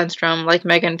Allie Thunstrom, like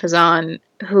Megan Pazan,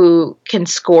 who can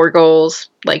score goals,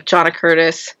 like Jonna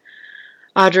Curtis,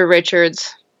 Audra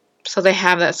Richards. So they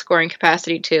have that scoring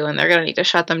capacity, too, and they're going to need to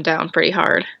shut them down pretty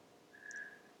hard.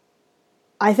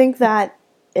 I think that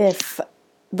if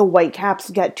the Whitecaps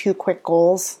get 2 quick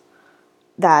goals,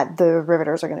 that the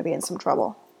Riveters are going to be in some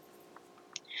trouble.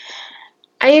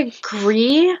 I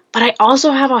agree, but I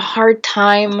also have a hard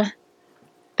time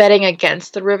betting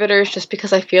against the Riveters just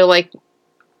because I feel like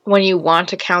when you want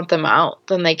to count them out,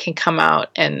 then they can come out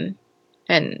and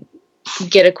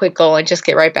get a quick goal and just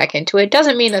get right back into it.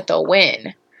 Doesn't mean that they'll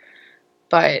win,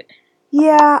 but...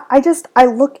 Yeah, I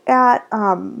look at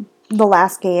the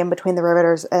last game between the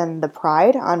Riveters and the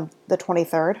Pride on the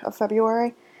 23rd of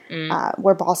February,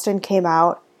 where Boston came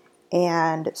out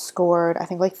and scored, I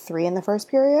think, 3 in the first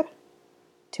period.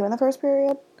 2 in the first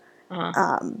period.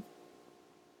 And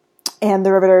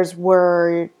the Riveters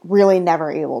were really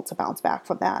never able to bounce back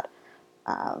from that.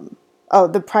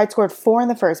 The Pride scored 4 in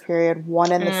the first period,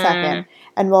 1 in the second.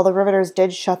 And while the Riveters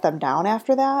did shut them down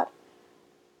after that,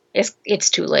 it's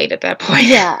too late at that point.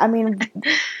 Yeah, I mean,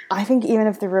 I think even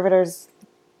if the Riveters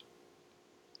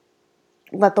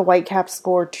let the Whitecaps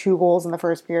score 2 goals in the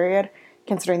first period,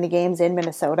 considering the game's in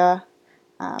Minnesota,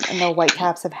 and the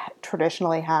Whitecaps have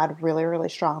traditionally had really, really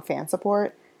strong fan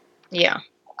support. Yeah.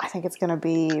 I think it's going to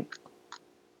be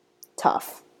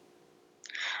tough.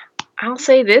 I'll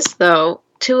say this, though.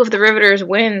 2 of the Riveters'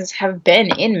 wins have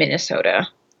been in Minnesota.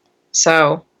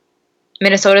 So...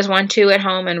 Minnesota's won 2 at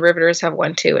home, and Riveters have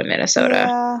won 2 in Minnesota.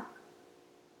 Yeah.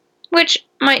 Which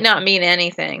might not mean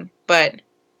anything, but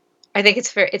I think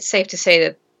it's safe to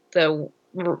say that the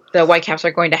Whitecaps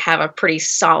are going to have a pretty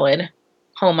solid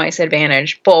home ice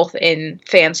advantage, both in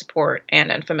fan support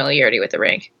and in familiarity with the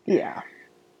rink. Yeah.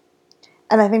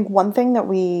 And I think one thing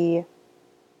that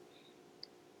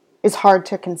is hard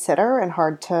to consider and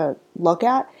hard to look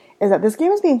at is that this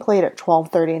game is being played at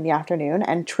 12:30 in the afternoon,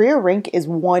 and Trio Rink is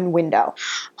one window.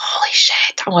 Holy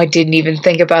shit. Oh, I didn't even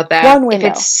think about that. One window.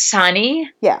 If it's sunny?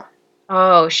 Yeah.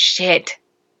 Oh, shit.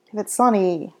 If it's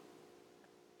sunny,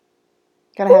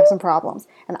 gonna have some problems.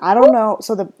 And I don't know,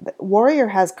 so the Warrior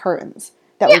has curtains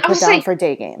that we put down for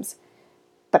day games.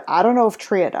 But I don't know if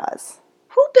Tria does.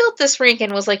 Who built this rink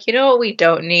and was like, you know what, we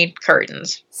don't need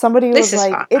curtains? Somebody was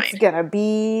like, fine. It's gonna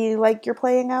be like you're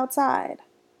playing outside.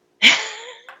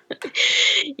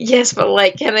 Yes,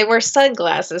 but can they wear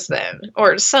sunglasses then?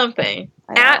 Or something?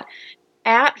 At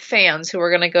fans who are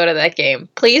going to go to that game,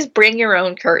 please bring your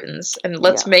own curtains and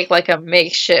let's make a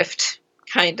makeshift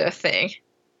kind of thing.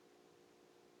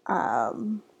 I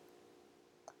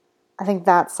think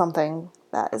that's something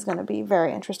that is going to be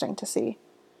very interesting to see.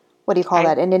 What do you call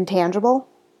that? An intangible?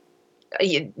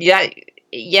 Yeah,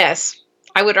 yes.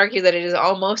 I would argue that it is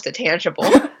almost a tangible.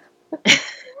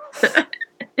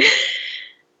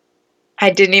 I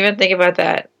didn't even think about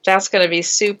that. That's going to be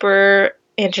super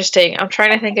interesting. I'm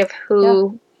trying to think of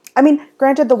who... Yeah. I mean,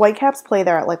 granted, the Whitecaps play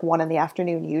there at 1 in the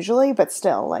afternoon usually, but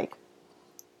still,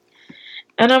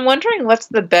 And I'm wondering what's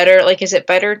the better... is it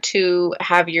better to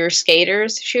have your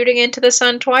skaters shooting into the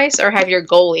sun twice or have your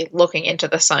goalie looking into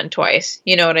the sun twice?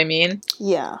 You know what I mean?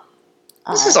 Yeah.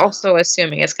 This is also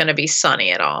assuming it's going to be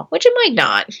sunny at all, which it might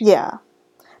not. Yeah.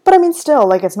 But I mean,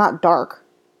 still, it's not dark.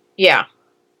 Yeah.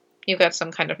 You've got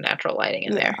some kind of natural lighting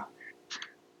in there.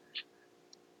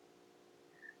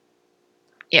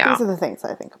 Yeah. These are the things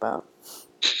I think about.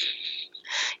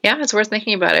 Yeah, it's worth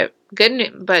thinking about it.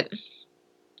 Good, but...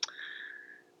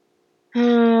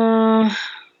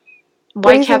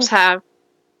 Whitecaps have...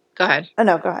 Go ahead. Oh,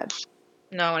 no, go ahead.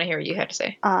 No, I want to hear what you had to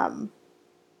say. I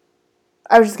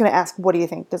was just going to ask, what do you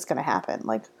think is going to happen?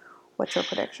 What's your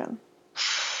prediction?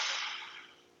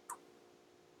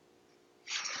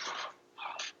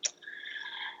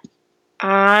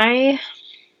 I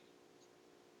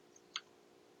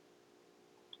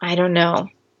don't know.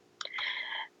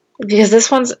 Because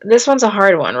this one's a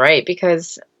hard one, right?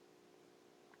 Because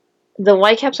the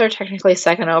Whitecaps are technically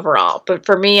second overall, but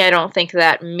for me, I don't think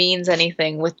that means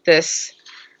anything with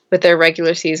their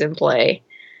regular season play.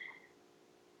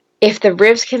 If the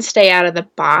Rivs can stay out of the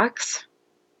box,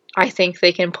 I think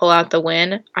they can pull out the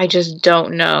win. I just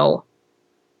don't know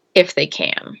if they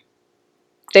can.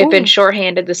 They've been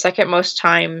shorthanded the second most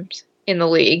times in the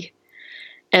league,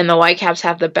 and the Whitecaps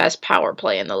have the best power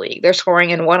play in the league. They're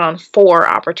scoring in 1-on-4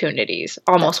 opportunities,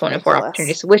 almost 1-on-4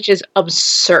 opportunities, which is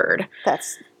absurd.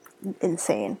 That's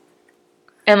insane.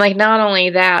 And, like, not only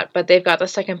that, but they've got the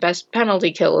second best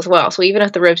penalty kill as well. So even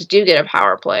if the Rivs do get a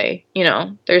power play, you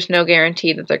know, there's no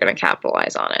guarantee that they're going to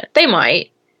capitalize on it. They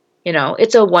might. You know,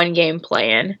 it's a one-game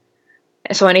play-in,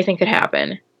 so anything could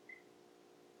happen.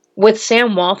 With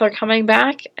Sam Walther coming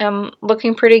back and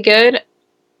looking pretty good,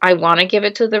 I want to give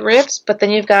it to the Rivs, but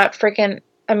then you've got freaking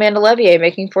Amanda Levier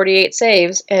making 48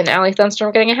 saves and Allie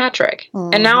Thunstrom getting a hat trick.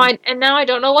 Mm-hmm. And now I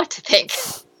don't know what to think.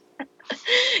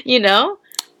 You know?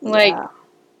 Like,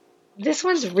 this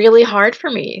one's really hard for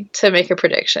me to make a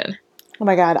prediction. Oh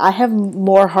my god, I have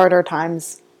harder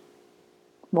times?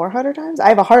 I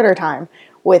have a harder time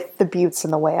with the Buttes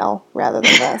and the Whale rather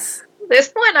than this.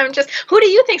 This one, who do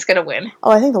you think's going to win?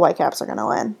 Oh, I think the Whitecaps are going to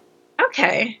win.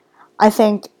 Okay. I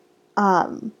think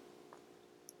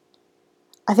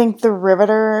the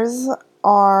Riveters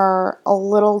are a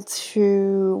little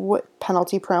too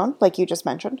penalty prone, like you just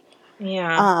mentioned.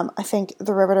 Yeah. I think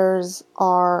the Riveters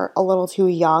are a little too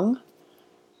young.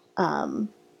 A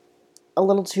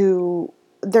little too.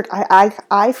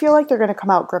 I feel like they're going to come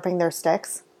out gripping their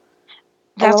sticks.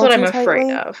 That's what I'm afraid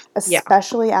of.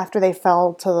 Especially after they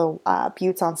fell to the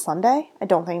Buttes on Sunday. I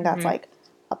don't think that's like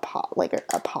a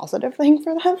positive thing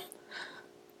for them.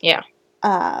 Yeah.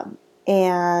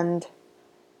 And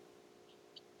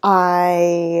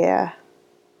I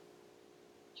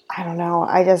don't know.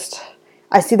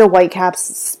 I see the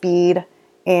Whitecaps' speed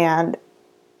and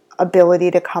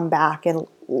ability to come back and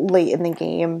late in the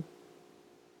game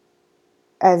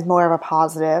as more of a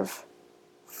positive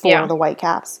for the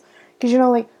Whitecaps. Because, you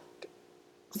know,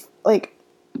 like,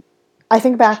 I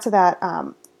think back to that,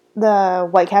 the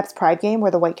Whitecaps Pride game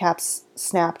where the Whitecaps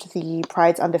snapped the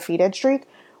Pride's undefeated streak,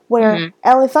 where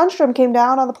Allie Thunstrom came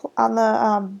down on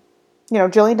the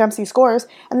Jillian Dempsey scores,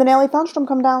 and then Allie Thunstrom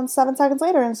come down 7 seconds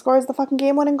later and scores the fucking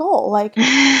game-winning goal. Like,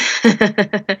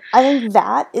 I think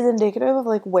that is indicative of,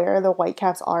 like, where the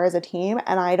Whitecaps are as a team,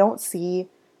 and I don't see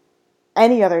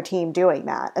any other team doing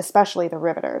that, especially the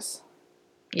Riveters.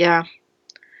 Yeah.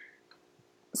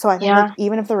 So I think like,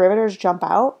 even if the Riveters jump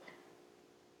out,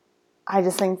 I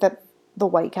just think that the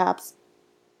Whitecaps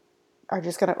are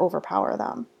just going to overpower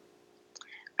them.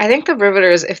 I think the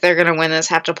Riveters, if they're going to win this,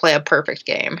 have to play a perfect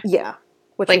game. Yeah,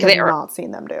 which like we have not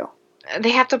seen them do.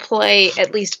 They have to play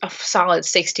at least a solid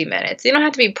 60 minutes. They don't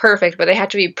have to be perfect, but they have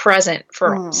to be present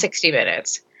for 60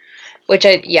 minutes. Which,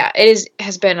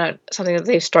 has been something that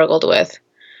they've struggled with.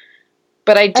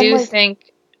 But I do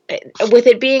think, with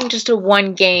it being just a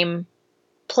one-game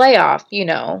playoff, you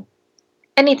know,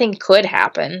 anything could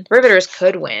happen. Riveters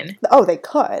could win. Oh, they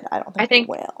could. I don't think they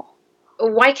will.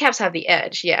 Whitecaps have the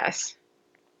edge, yes.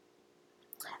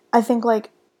 I think, I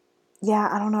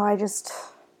don't know,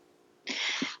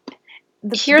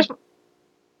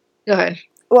 Go ahead.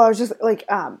 Well, I was just,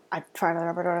 I'm trying to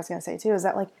remember what I was going to say, too, is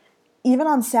that, even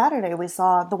on Saturday, we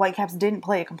saw the Whitecaps didn't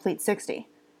play a complete 60.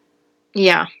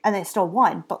 Yeah. And they still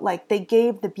won, but, they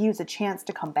gave the Buttes a chance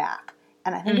to come back.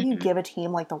 And I think if you give a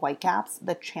team like the Whitecaps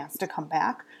the chance to come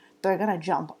back, they're going to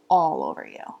jump all over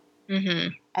you.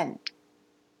 And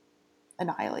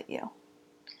annihilate you.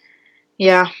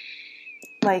 Yeah.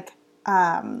 I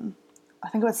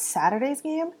think it was Saturday's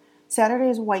game.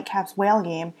 Saturday's Whitecaps Whale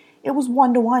game. It was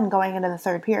 1-1 going into the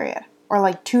third period. Or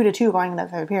 2-2 going into the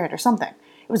third period or something.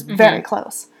 It was very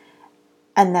close.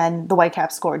 And then the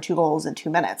Whitecaps scored 2 goals in 2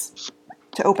 minutes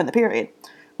to open the period.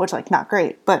 Which, not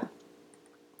great. But,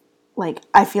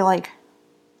 I feel like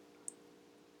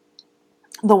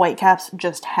the Whitecaps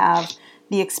just have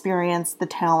the experience, the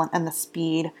talent, and the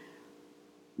speed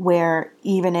where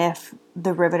even if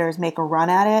the Riveters make a run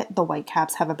at it, the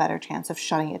Whitecaps have a better chance of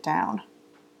shutting it down.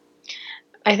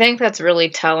 I think that's really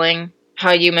telling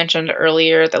how you mentioned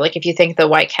earlier that, if you think the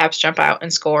Whitecaps jump out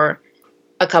and score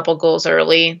a couple goals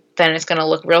early, then it's going to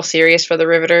look real serious for the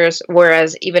Riveters.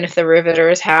 Whereas even if the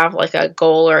Riveters have, a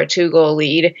goal or a 2-goal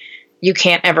lead, you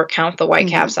can't ever count the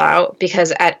Whitecaps out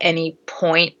because at any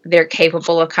point they're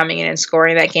capable of coming in and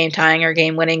scoring that game-tying or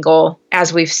game-winning goal,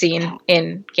 as we've seen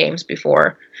in games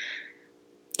before.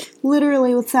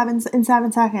 Literally, in 7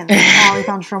 seconds, Allie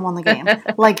Thunstrom won the game.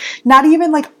 Not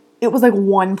even, it was,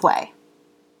 one play.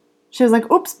 She was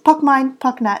oops, puck mine,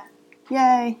 puck net.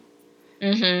 Yay.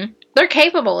 They're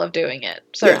capable of doing it,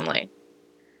 certainly.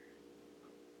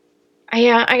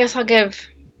 Yeah, I guess I'll give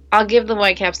the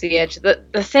Whitecaps the edge.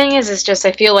 The thing is just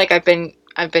I feel like I've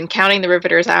been counting the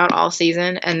Riveters out all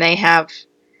season, and they have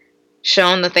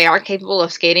shown that they are capable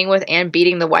of skating with and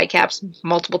beating the Whitecaps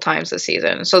multiple times this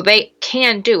season. So they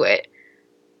can do it.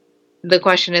 The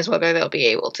question is whether they'll be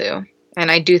able to. And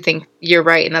I do think you're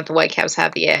right in that the Whitecaps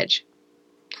have the edge.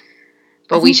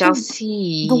 But we shall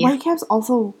see. The Whitecaps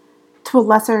also, to a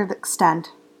lesser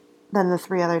extent than the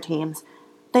three other teams,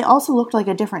 they also looked like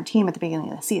a different team at the beginning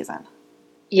of the season.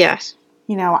 Yes.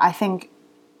 You know, I think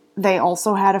they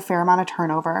also had a fair amount of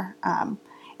turnover.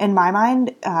 In my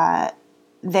mind,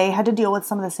 they had to deal with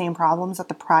some of the same problems that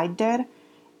the Pride did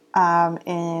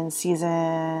in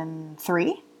season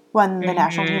 3 when the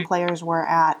national team players were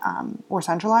were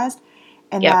centralized,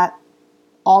 and that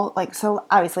all so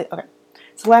obviously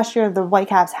So last year the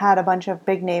Whitecaps had a bunch of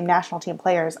big name national team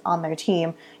players on their team.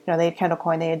 You know, they had Kendall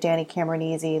Coyne, they had Danny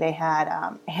Cameronese, they had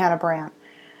Hannah Brandt,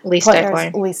 Lee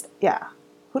Steckline.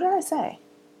 Who did I say?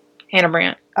 Hannah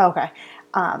Brandt. Oh, okay.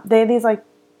 They had these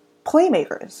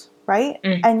playmakers, right?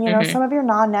 And you know, some of your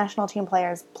non-national team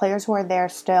players who are there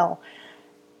still,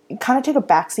 kind of take a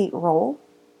backseat role.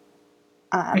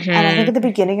 And I think at the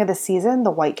beginning of the season,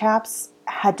 the Whitecaps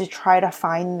had to try to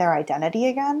find their identity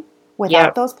again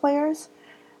without those players,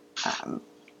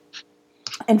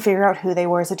 and figure out who they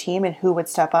were as a team and who would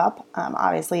step up.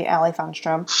 Obviously, Allie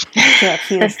Funstrom came up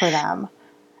huge for them.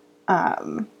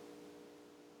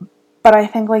 But I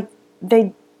think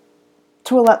they,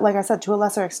 like I said, to a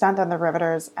lesser extent than the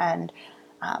Riveters and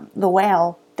the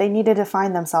Whale, they needed to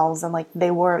find themselves, and they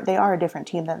are a different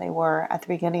team than they were at the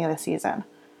beginning of the season.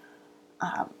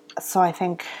 So I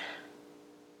think,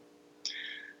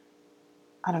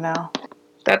 I don't know.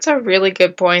 That's a really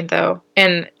good point, though,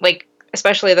 and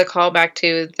especially the callback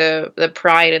to the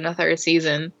Pride in the third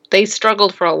season. They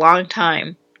struggled for a long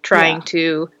time trying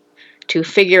to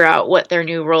figure out what their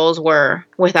new roles were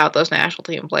without those national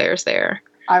team players there.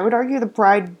 I would argue the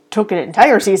Pride took an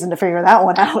entire season to figure that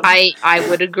one out. I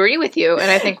would agree with you, and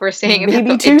I think we're seeing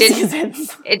maybe two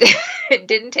seasons. It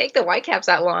didn't take the Whitecaps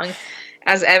that long,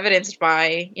 as evidenced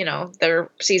by their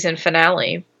season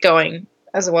finale going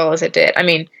as well as it did. I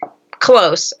mean,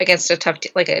 close against a tough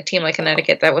a team like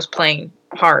Connecticut that was playing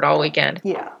hard all weekend.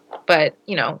 Yeah, but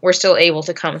we're still able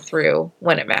to come through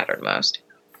when it mattered most.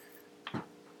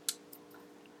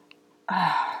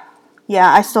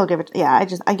 Yeah, I still give it. Yeah,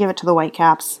 I give it to the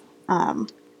Whitecaps.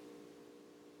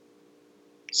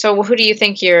 So who do you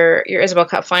think your Isabel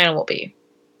Cup final will be?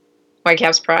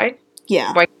 Whitecaps Pride?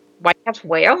 Yeah. Whitecaps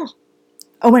Whale?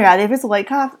 Oh my God! If it's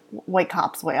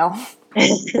Whitecaps Whale.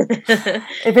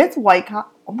 If it's Whitecap,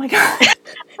 oh my God!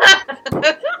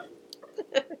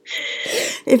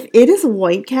 If it is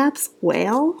Whitecaps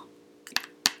Whale,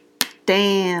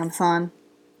 damn son.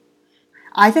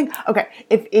 I think,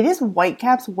 if it is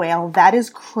Whitecaps Whale, that is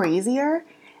crazier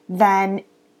than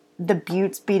the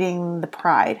Buttes beating the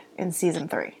Pride in season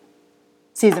 2.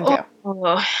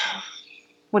 Oh.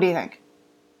 What do you think?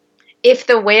 If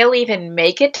the Whale even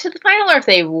make it to the final, or if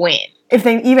they win? If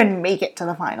they even make it to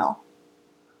the final.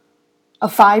 A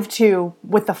 5-2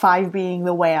 with the 5 being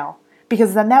the Whale.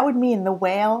 Because then that would mean the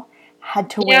Whale had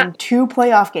to win 2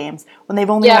 playoff games when they've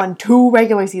only won 2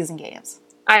 regular season games.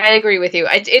 I agree with you.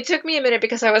 It took me a minute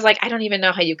because I was like, I don't even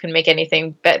know how you can make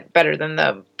anything better than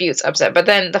the Buttes upset. But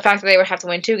then the fact that they would have to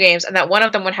win 2 games and that one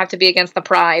of them would have to be against the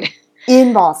Pride.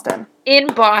 In Boston.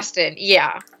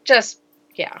 Yeah.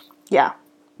 Yeah.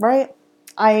 Right?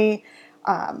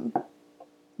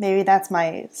 Maybe that's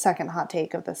my second hot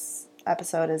take of this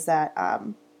episode is that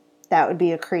that would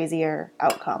be a crazier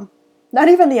outcome. Not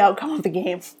even the outcome of the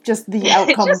game, just the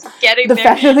outcome. Just getting the there.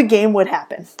 fact that the game would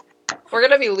happen. We're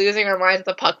going to be losing our minds.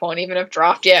 The puck won't even have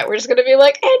dropped yet. We're just going to be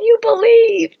like, can you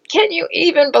believe? Can you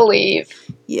even believe?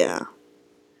 Yeah.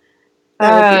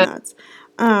 That would be nuts.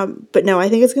 But no, I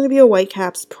think it's going to be a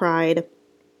Whitecaps Pride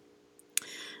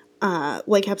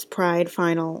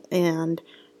final, and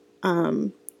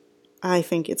I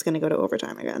think it's going to go to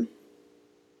overtime again.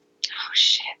 Oh,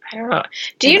 shit. I don't know.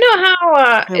 Do you know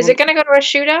how, is it going to go to a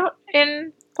shootout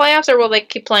in playoffs, or will they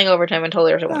keep playing overtime until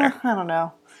there's a winner? I don't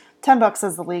know. $10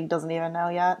 says the league doesn't even know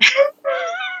yet.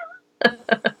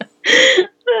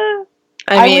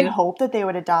 I would hope that they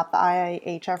would adopt the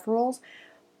IIHF rules,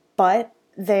 but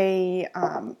they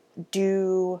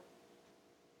do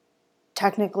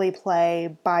technically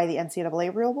play by the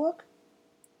NCAA rule book.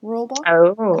 Oh. I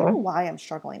don't know why I'm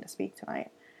struggling to speak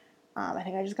tonight. I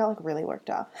think I just got really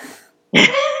worked up.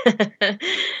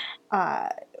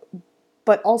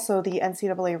 But also the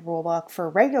NCAA rule book for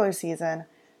regular season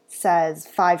says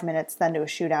 5 minutes, then to a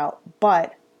shootout.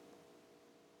 But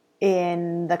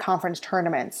in the conference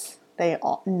tournaments, they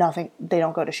don't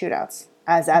go to shootouts,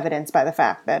 as evidenced by the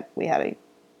fact that we had a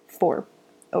 4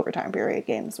 overtime period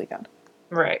game this weekend.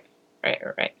 Right.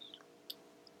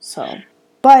 So,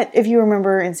 but if you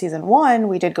remember in season 1,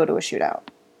 we did go to a shootout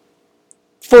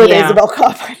for the Isabel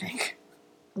Cup, I think.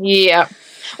 Yeah.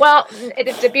 Well,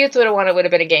 if Dubuque would have won, it would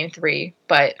have been a game 3.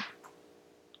 But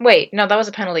wait, no, that was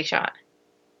a penalty shot.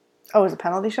 Oh, it was a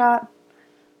penalty shot?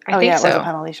 I think so. It was a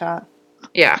penalty shot.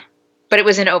 Yeah. But it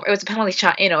was it was a penalty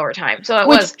shot in overtime. So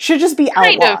Which should just be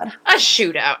outlawed. A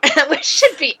shootout. Which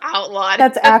should be outlawed.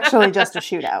 That's actually just a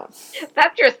shootout.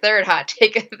 That's your third hot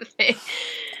take of the thing.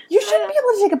 You shouldn't be able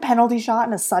to take a penalty shot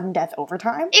in a sudden death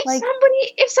overtime.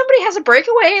 If somebody has a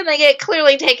breakaway and they get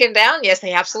clearly taken down, yes,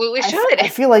 they absolutely should. I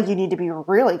feel like you need to be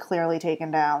really clearly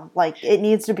taken down. Like, it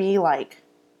needs to be like...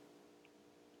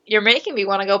 You're making me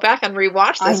want to go back and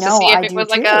rewatch this to see if it was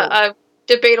like a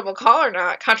debatable call or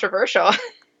not. Controversial. I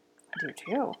do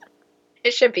too.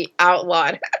 It should be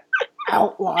outlawed.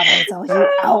 Outlawed, I tell you,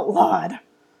 outlawed.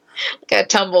 Like a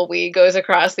tumbleweed goes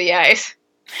across the ice.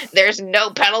 There's no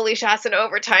penalty shots in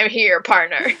overtime here,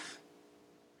 partner.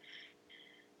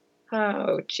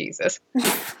 Oh, Jesus.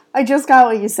 I just got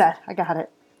what you said. I got it.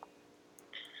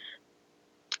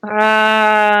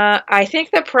 I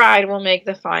think the Pride will make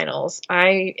the finals.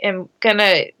 I am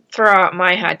gonna throw out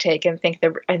my hot take and think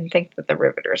that the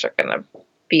Riveters are gonna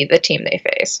be the team they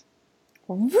face.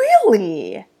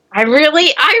 Really? I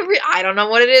don't know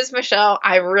what it is, Michelle.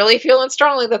 I really feeling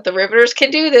strongly that the Riveters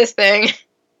can do this thing.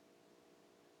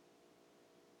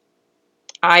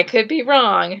 I could be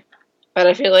wrong, but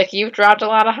I feel like you've dropped a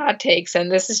lot of hot takes,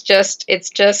 and this is just,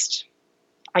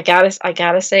 I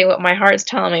gotta say what my heart's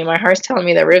telling me. My heart's telling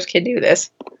me that Rivs can do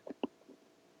this.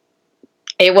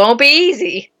 It won't be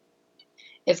easy.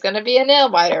 It's gonna be a nail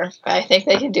biter, but I think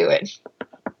they can do it.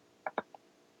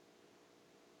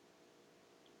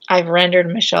 I've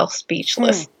rendered Michelle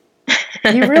speechless.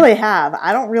 You really have.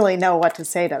 I don't really know what to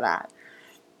say to that.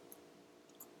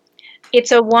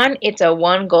 It's a one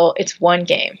goal, it's one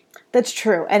game. That's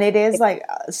true. And it is like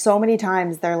so many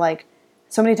times the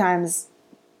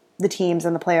teams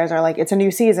and the players are like, it's a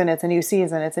new season, it's a new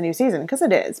season, it's a new season. Because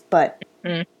it is, but...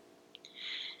 if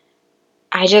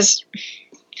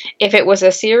it was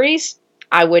a series,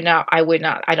 I don't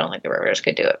think the Riveters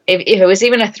could do it. If it was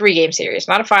even a 3-game series,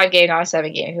 not a 5-game, not a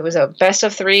 7-game, if it was a best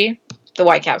of 3, the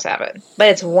Whitecaps have it. But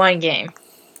it's one game.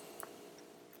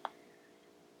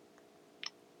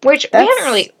 Which we haven't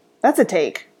really... That's a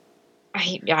take.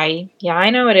 I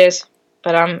know it is.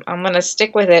 But I'm going to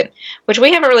stick with it. Which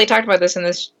we haven't really talked about this in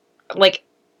this... Like,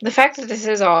 the fact that this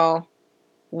is all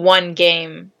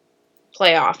one-game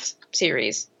playoff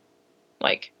series.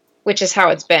 Like, which is how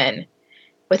it's been.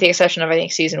 With the exception of, I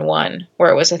think, season 1.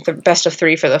 Where it was a best of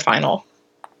 3 for the final.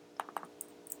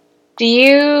 Do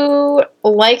you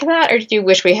like that? Or do you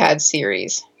wish we had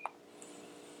series?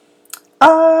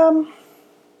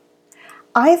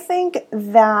 I think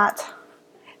that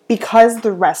because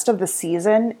the rest of the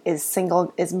season is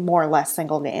more or less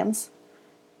single games,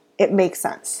 it makes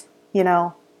sense, you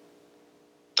know?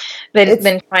 They've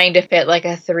been trying to fit like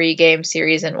a 3-game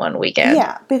series in one weekend.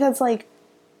 Yeah, because like,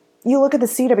 you look at the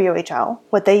CWHL,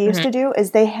 what they used to do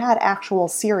is they had actual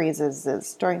series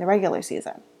during the regular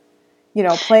season. You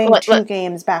know, playing 2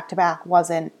 games back to back was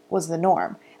the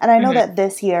norm. And I know that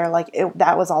this year, like,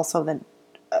 that was also a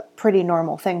pretty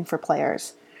normal thing for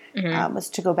players, was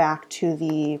to go back to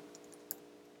the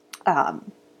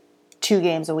 2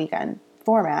 games a weekend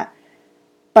format.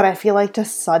 But I feel like to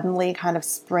suddenly kind of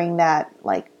spring that,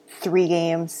 like, 3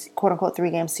 games, quote-unquote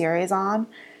 3-game series on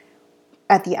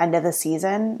at the end of the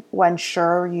season, when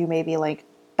sure, you may be, like,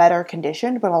 better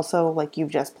conditioned, but also, like,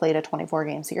 you've just played a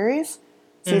 24-game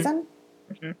season.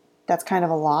 That's kind of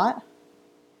a lot.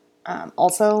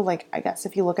 Also, like, I guess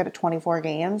if you look at a 24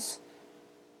 games,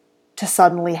 to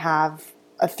suddenly have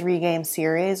a 3-game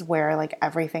series where, like,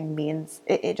 everything means...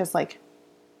 It just, like...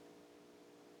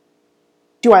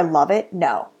 Do I love it?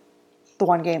 No. The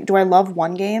 1 game... Do I love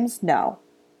 1 games? No.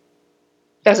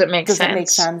 Does it make sense? Does it make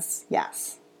sense?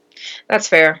 Yes. That's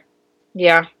fair.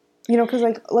 Yeah. You know, because,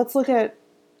 like, let's look at...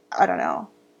 I don't know.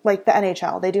 Like, the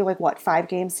NHL. They do, like, what,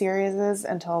 5-game series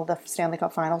until the Stanley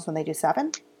Cup Finals when they do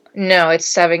 7? No,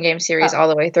 it's 7-game series all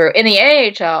the way through. In the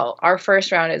AHL, our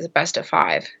first round is best of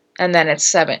 5. And then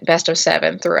it's best of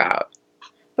 7 throughout.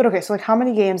 But okay, so like how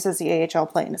many games does the AHL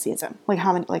play in a season? Like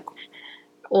how many, like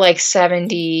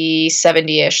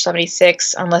 70-ish,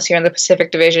 76, unless you're in the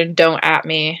Pacific Division. Don't at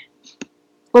me.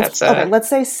 Let's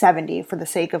say 70 for the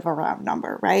sake of a round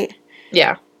number, right?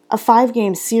 Yeah. A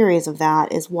 5-game series of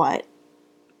that is what?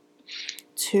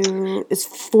 2 is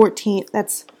 14.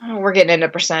 That's Oh, we're getting into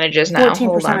percentages now.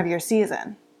 14% of your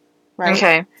season, right?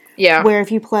 Okay. Yeah. Where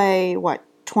if you play,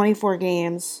 24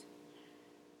 games,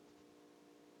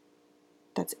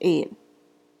 that's 8.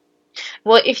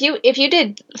 Well, if you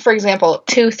did, for example,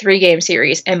 2 3-game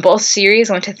series and both series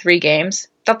went to 3 games,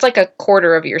 that's like a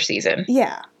quarter of your season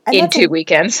Yeah. And in that's 2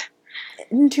 weekends.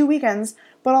 in 2 weekends,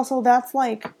 but also that's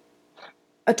like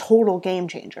a total game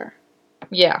changer.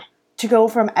 Yeah. To go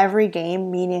from every game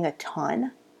meaning a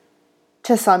ton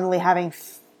to suddenly having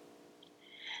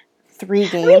 3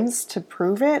 games to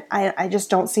prove it, I just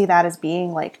don't see that as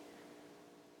being like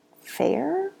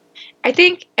fair. I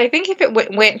think if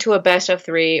it went to a best of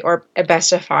 3 or a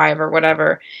best of 5 or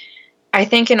whatever, I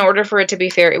think in order for it to be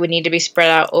fair, it would need to be spread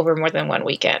out over more than one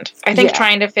weekend. I think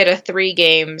trying to fit a 3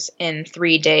 games in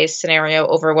 3 days scenario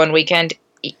over one weekend,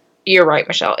 you're right,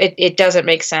 Michelle. It doesn't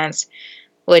make sense.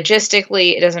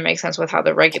 Logistically, it doesn't make sense with how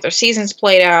the regular season's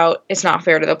played out. It's not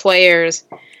fair to the players.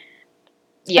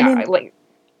 Yeah, I mean,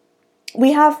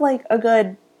 we have like a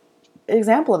good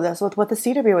example of this with what the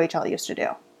CWHL used to do.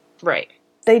 Right.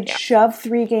 They'd shove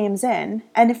 3 games in,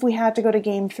 and if we had to go to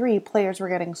game 3, players were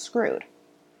getting screwed.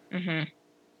 Mm-hmm.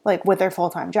 Like, with their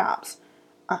full-time jobs.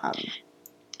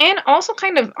 And also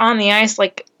kind of on the ice,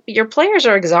 like, your players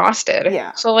are exhausted.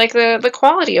 Yeah. So, like, the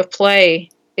quality of play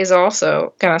is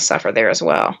also going to suffer there as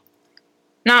well.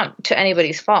 Not to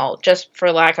anybody's fault, just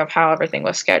for lack of how everything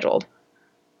was scheduled.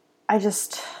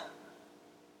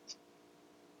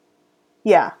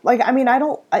 Yeah. Like, I mean,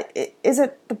 is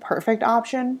it the perfect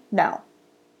option? No.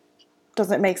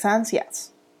 Does it make sense?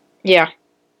 Yes. Yeah.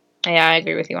 Yeah, I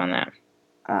agree with you on that.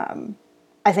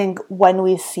 I think when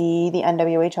we see the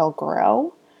NWHL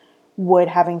grow, would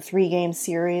having 3-game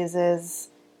series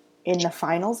in the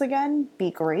finals again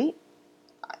be great?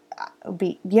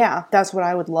 That's what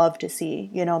I would love to see.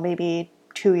 Maybe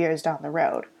 2 years down the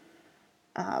road.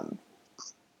 Not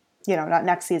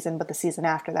next season, but the season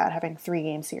after that, having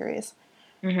 3-game series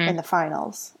in the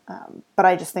finals. But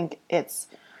I just think it's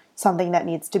something that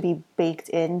needs to be baked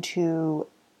into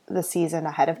the season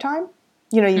ahead of time.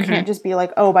 You can't just be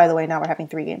like, oh, by the way, now we're having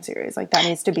 3-game series. Like, that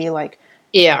needs to be like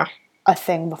a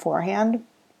thing beforehand.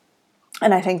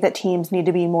 And I think that teams need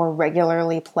to be more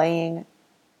regularly playing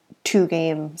 2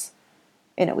 games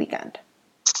in a weekend.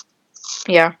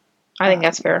 Yeah, I think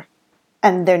that's fair.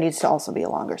 And there needs to also be a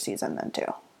longer season then,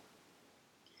 too.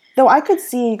 Though I could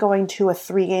see going to a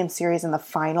 3-game series in the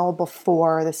final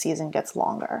before the season gets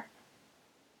longer.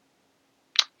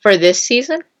 For this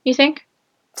season, you think?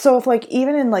 So if, like,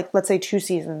 even in, like, let's say 2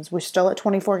 seasons, we're still at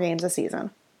 24 games a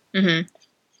season. Mm-hmm.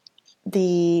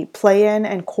 The play-in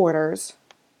and quarters,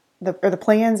 the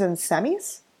play-ins and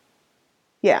semis,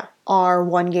 are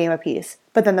 1 game apiece.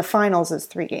 But then the finals is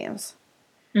 3 games.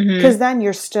 Because then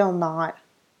you're still not,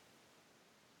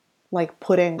 like,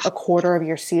 putting a quarter of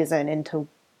your season into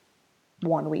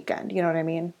 1 weekend. You know what I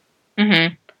mean?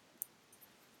 Mm-hmm.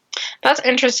 That's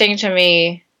interesting to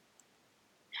me.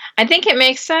 I think it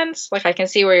makes sense. Like, I can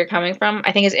see where you're coming from.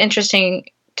 I think it's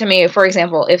interesting to me, for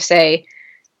example, if, say,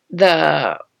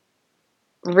 the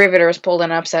Riveters pulled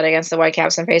an upset against the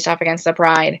Whitecaps and faced off against the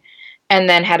Pride, and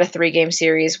then had a 3-game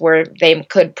series where they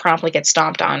could promptly get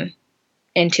stomped on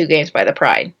in 2 games by the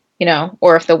Pride,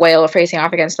 or if the Whale are facing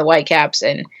off against the Whitecaps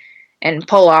and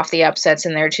pull off the upsets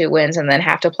in their 2 wins and then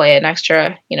have to play an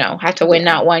extra, have to win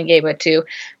not 1 game but 2,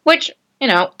 which,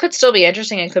 could still be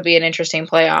interesting and could be an interesting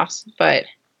playoffs,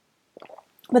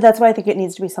 But that's why I think it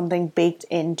needs to be something baked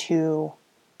into,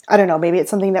 I don't know, maybe it's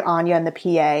something that Anya and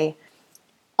the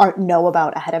PA know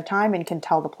about ahead of time and can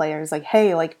tell the players, like,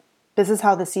 hey, like, this is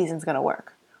how the season's going to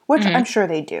work. Which I'm sure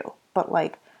they do. But,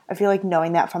 like, I feel like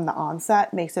knowing that from the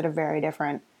onset makes it a very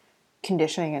different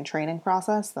conditioning and training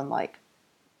process than, like,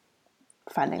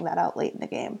 finding that out late in the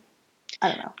game. I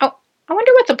don't know. Oh, I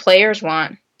wonder what the players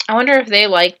want. I wonder if they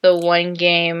like the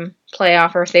 1-game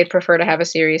playoff or if they prefer to have a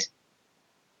series.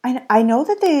 I know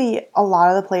that a lot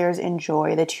of the players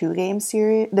enjoy the 2-game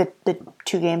series, the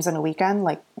 2 games in a weekend,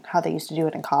 like how they used to do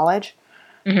it in college.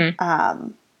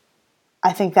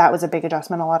 I think that was a big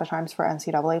adjustment a lot of times for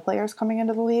NCAA players coming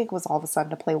into the league, was all of a sudden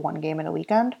to play 1 game in a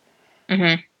weekend.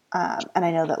 And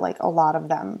I know that, like, a lot of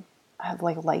them have,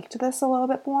 like, liked this a little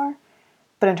bit more.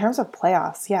 But in terms of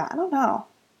playoffs, I don't know.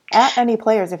 At any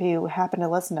players, if you happen to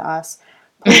listen to us,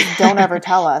 please don't ever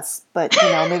tell us. But,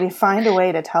 maybe find a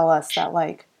way to tell us that,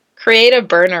 like, create a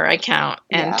burner account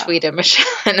and tweet at Michelle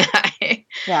and I.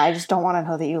 Yeah, I just don't want to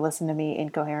know that you listen to me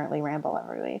incoherently ramble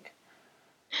every week.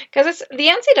 Because the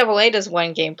NCAA does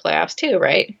 1-game playoffs too,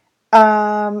 right?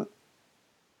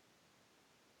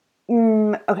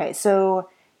 Okay, so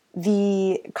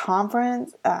the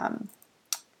conference,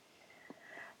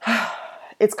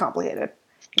 it's complicated.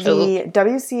 Oh. The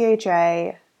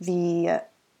WCHA, the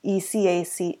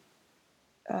ECAC,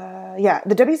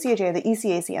 the WCHA, the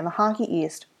ECAC, and the Hockey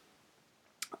East,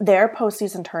 their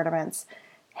postseason tournaments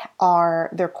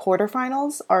their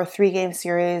quarterfinals are 3-game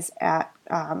series at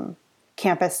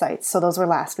campus sites. So those were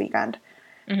last weekend.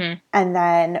 Mm-hmm. And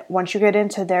then once you get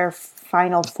into their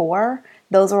final 4,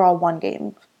 those are all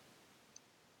 1-game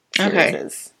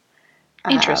series.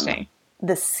 Okay. Interesting.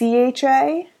 The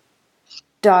CHA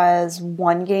does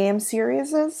 1-game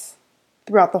series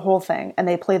throughout the whole thing, and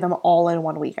they play them all in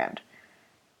one weekend.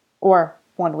 Or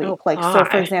 1 week. So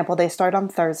for example, they start on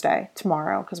Thursday,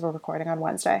 tomorrow, because we're recording on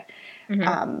Wednesday.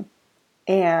 Mm-hmm.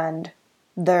 And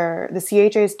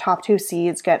the CHA's top 2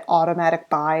 seeds get automatic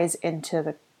buys into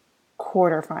the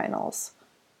quarterfinals.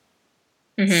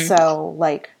 Mm-hmm. So,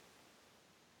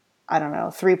 I don't know,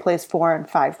 3 plays 4 and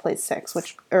 5 plays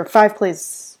 6, or 5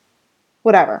 plays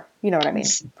whatever. You know what I mean?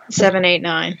 7, 8,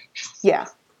 9. Yeah.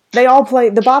 They all play,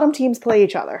 the bottom teams play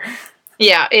each other.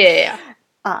 Yeah.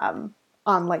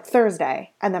 On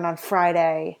Thursday, and then on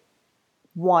Friday,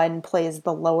 1 plays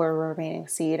the lower remaining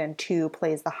seed and 2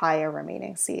 plays the higher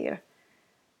remaining seed.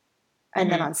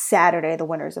 And then on Saturday, the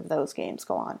winners of those games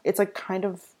go on. It's kind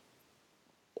of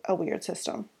a weird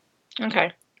system.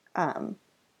 Okay.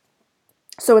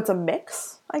 So it's a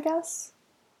mix, I guess.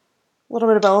 A little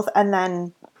bit of both. And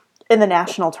then in the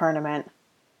national tournament,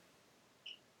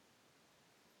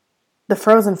 the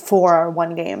Frozen Four are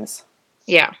 1 games.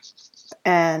 Yeah.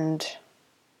 And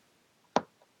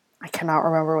I cannot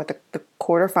remember what the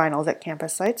quarterfinals at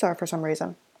campus sites are for some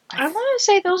reason. I want to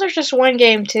say those are just 1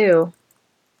 game, too.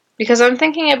 Because I'm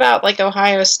thinking about,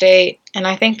 Ohio State, and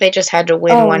I think they just had to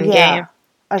win 1 game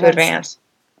to advance.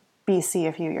 BC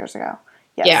a few years ago.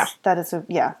 Yes, yeah. That is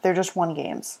they're just 1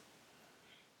 games.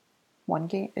 1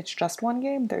 game? It's just 1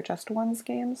 game? They're just one's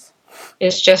games?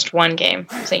 It's just 1 game,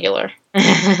 singular.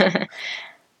 But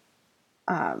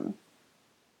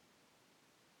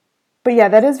yeah,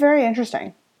 that is very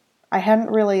interesting. I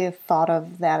hadn't really thought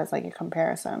of that as a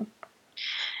comparison.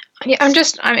 Yeah,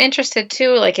 I'm interested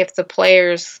too, if the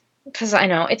players, because I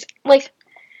know it's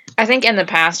I think in the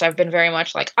past I've been very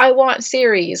much I want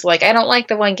series, I don't like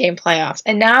the 1-game playoffs,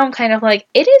 and now I'm kind of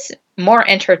it is more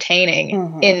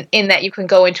entertaining in that you can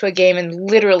go into a game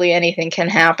and literally anything can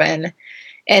happen,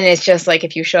 and it's just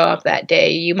if you show up that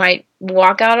day, you might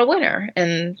walk out a winner,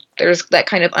 and there's that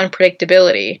kind of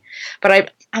unpredictability. But I'm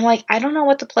I don't know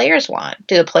what the players want.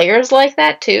 Do the players like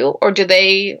that too, or do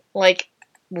they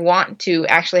want to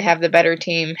actually have the better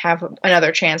team have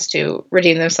another chance to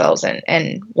redeem themselves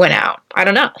and win out? I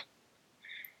don't know.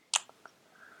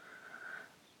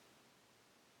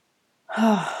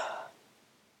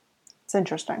 It's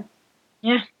interesting.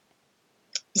 Yeah.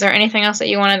 Is there anything else that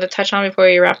you wanted to touch on before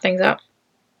you wrap things up?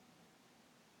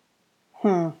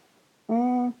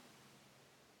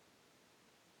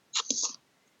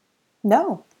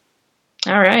 No.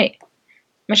 All right.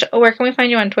 Michelle, where can we find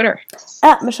you on Twitter?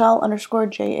 At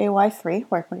Michelle_JAY3.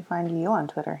 Where can we find you on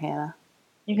Twitter, Hannah?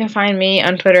 You can find me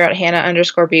on Twitter at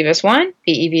Hannah_Beavis1,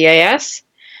 BEVAS.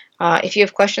 If you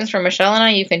have questions for Michelle and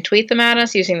I, you can tweet them at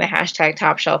us using the hashtag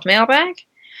TopShelfMailbag.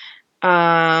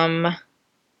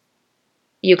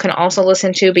 You can also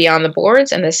listen to Beyond the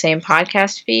Boards in the same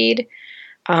podcast feed.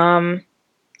 And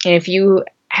if you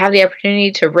have the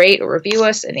opportunity to rate or review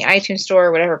us in the iTunes store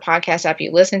or whatever podcast app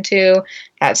you listen to,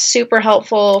 that's super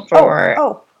helpful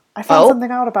for... I found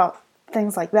something out about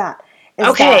things like that.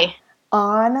 Okay.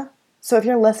 So if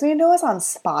you're listening to us on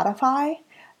Spotify,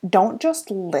 don't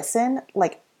just listen,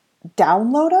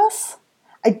 download us.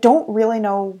 I don't really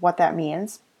know what that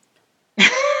means.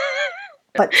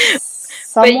 But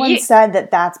someone said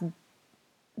that that's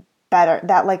better.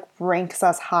 That ranks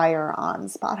us higher on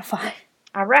Spotify.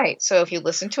 All right. So if you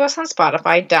listen to us on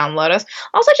Spotify, download us.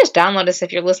 Also, just download us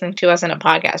if you're listening to us in a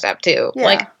podcast app too.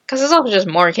 Yeah. Because it's also just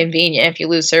more convenient if you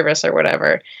lose service or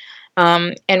whatever.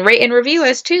 And rate and review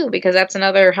us too, because that's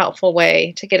another helpful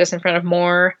way to get us in front of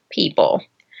more people.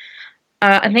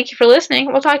 And thank you for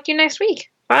listening. We'll talk to you next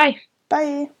week. Bye.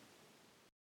 Bye.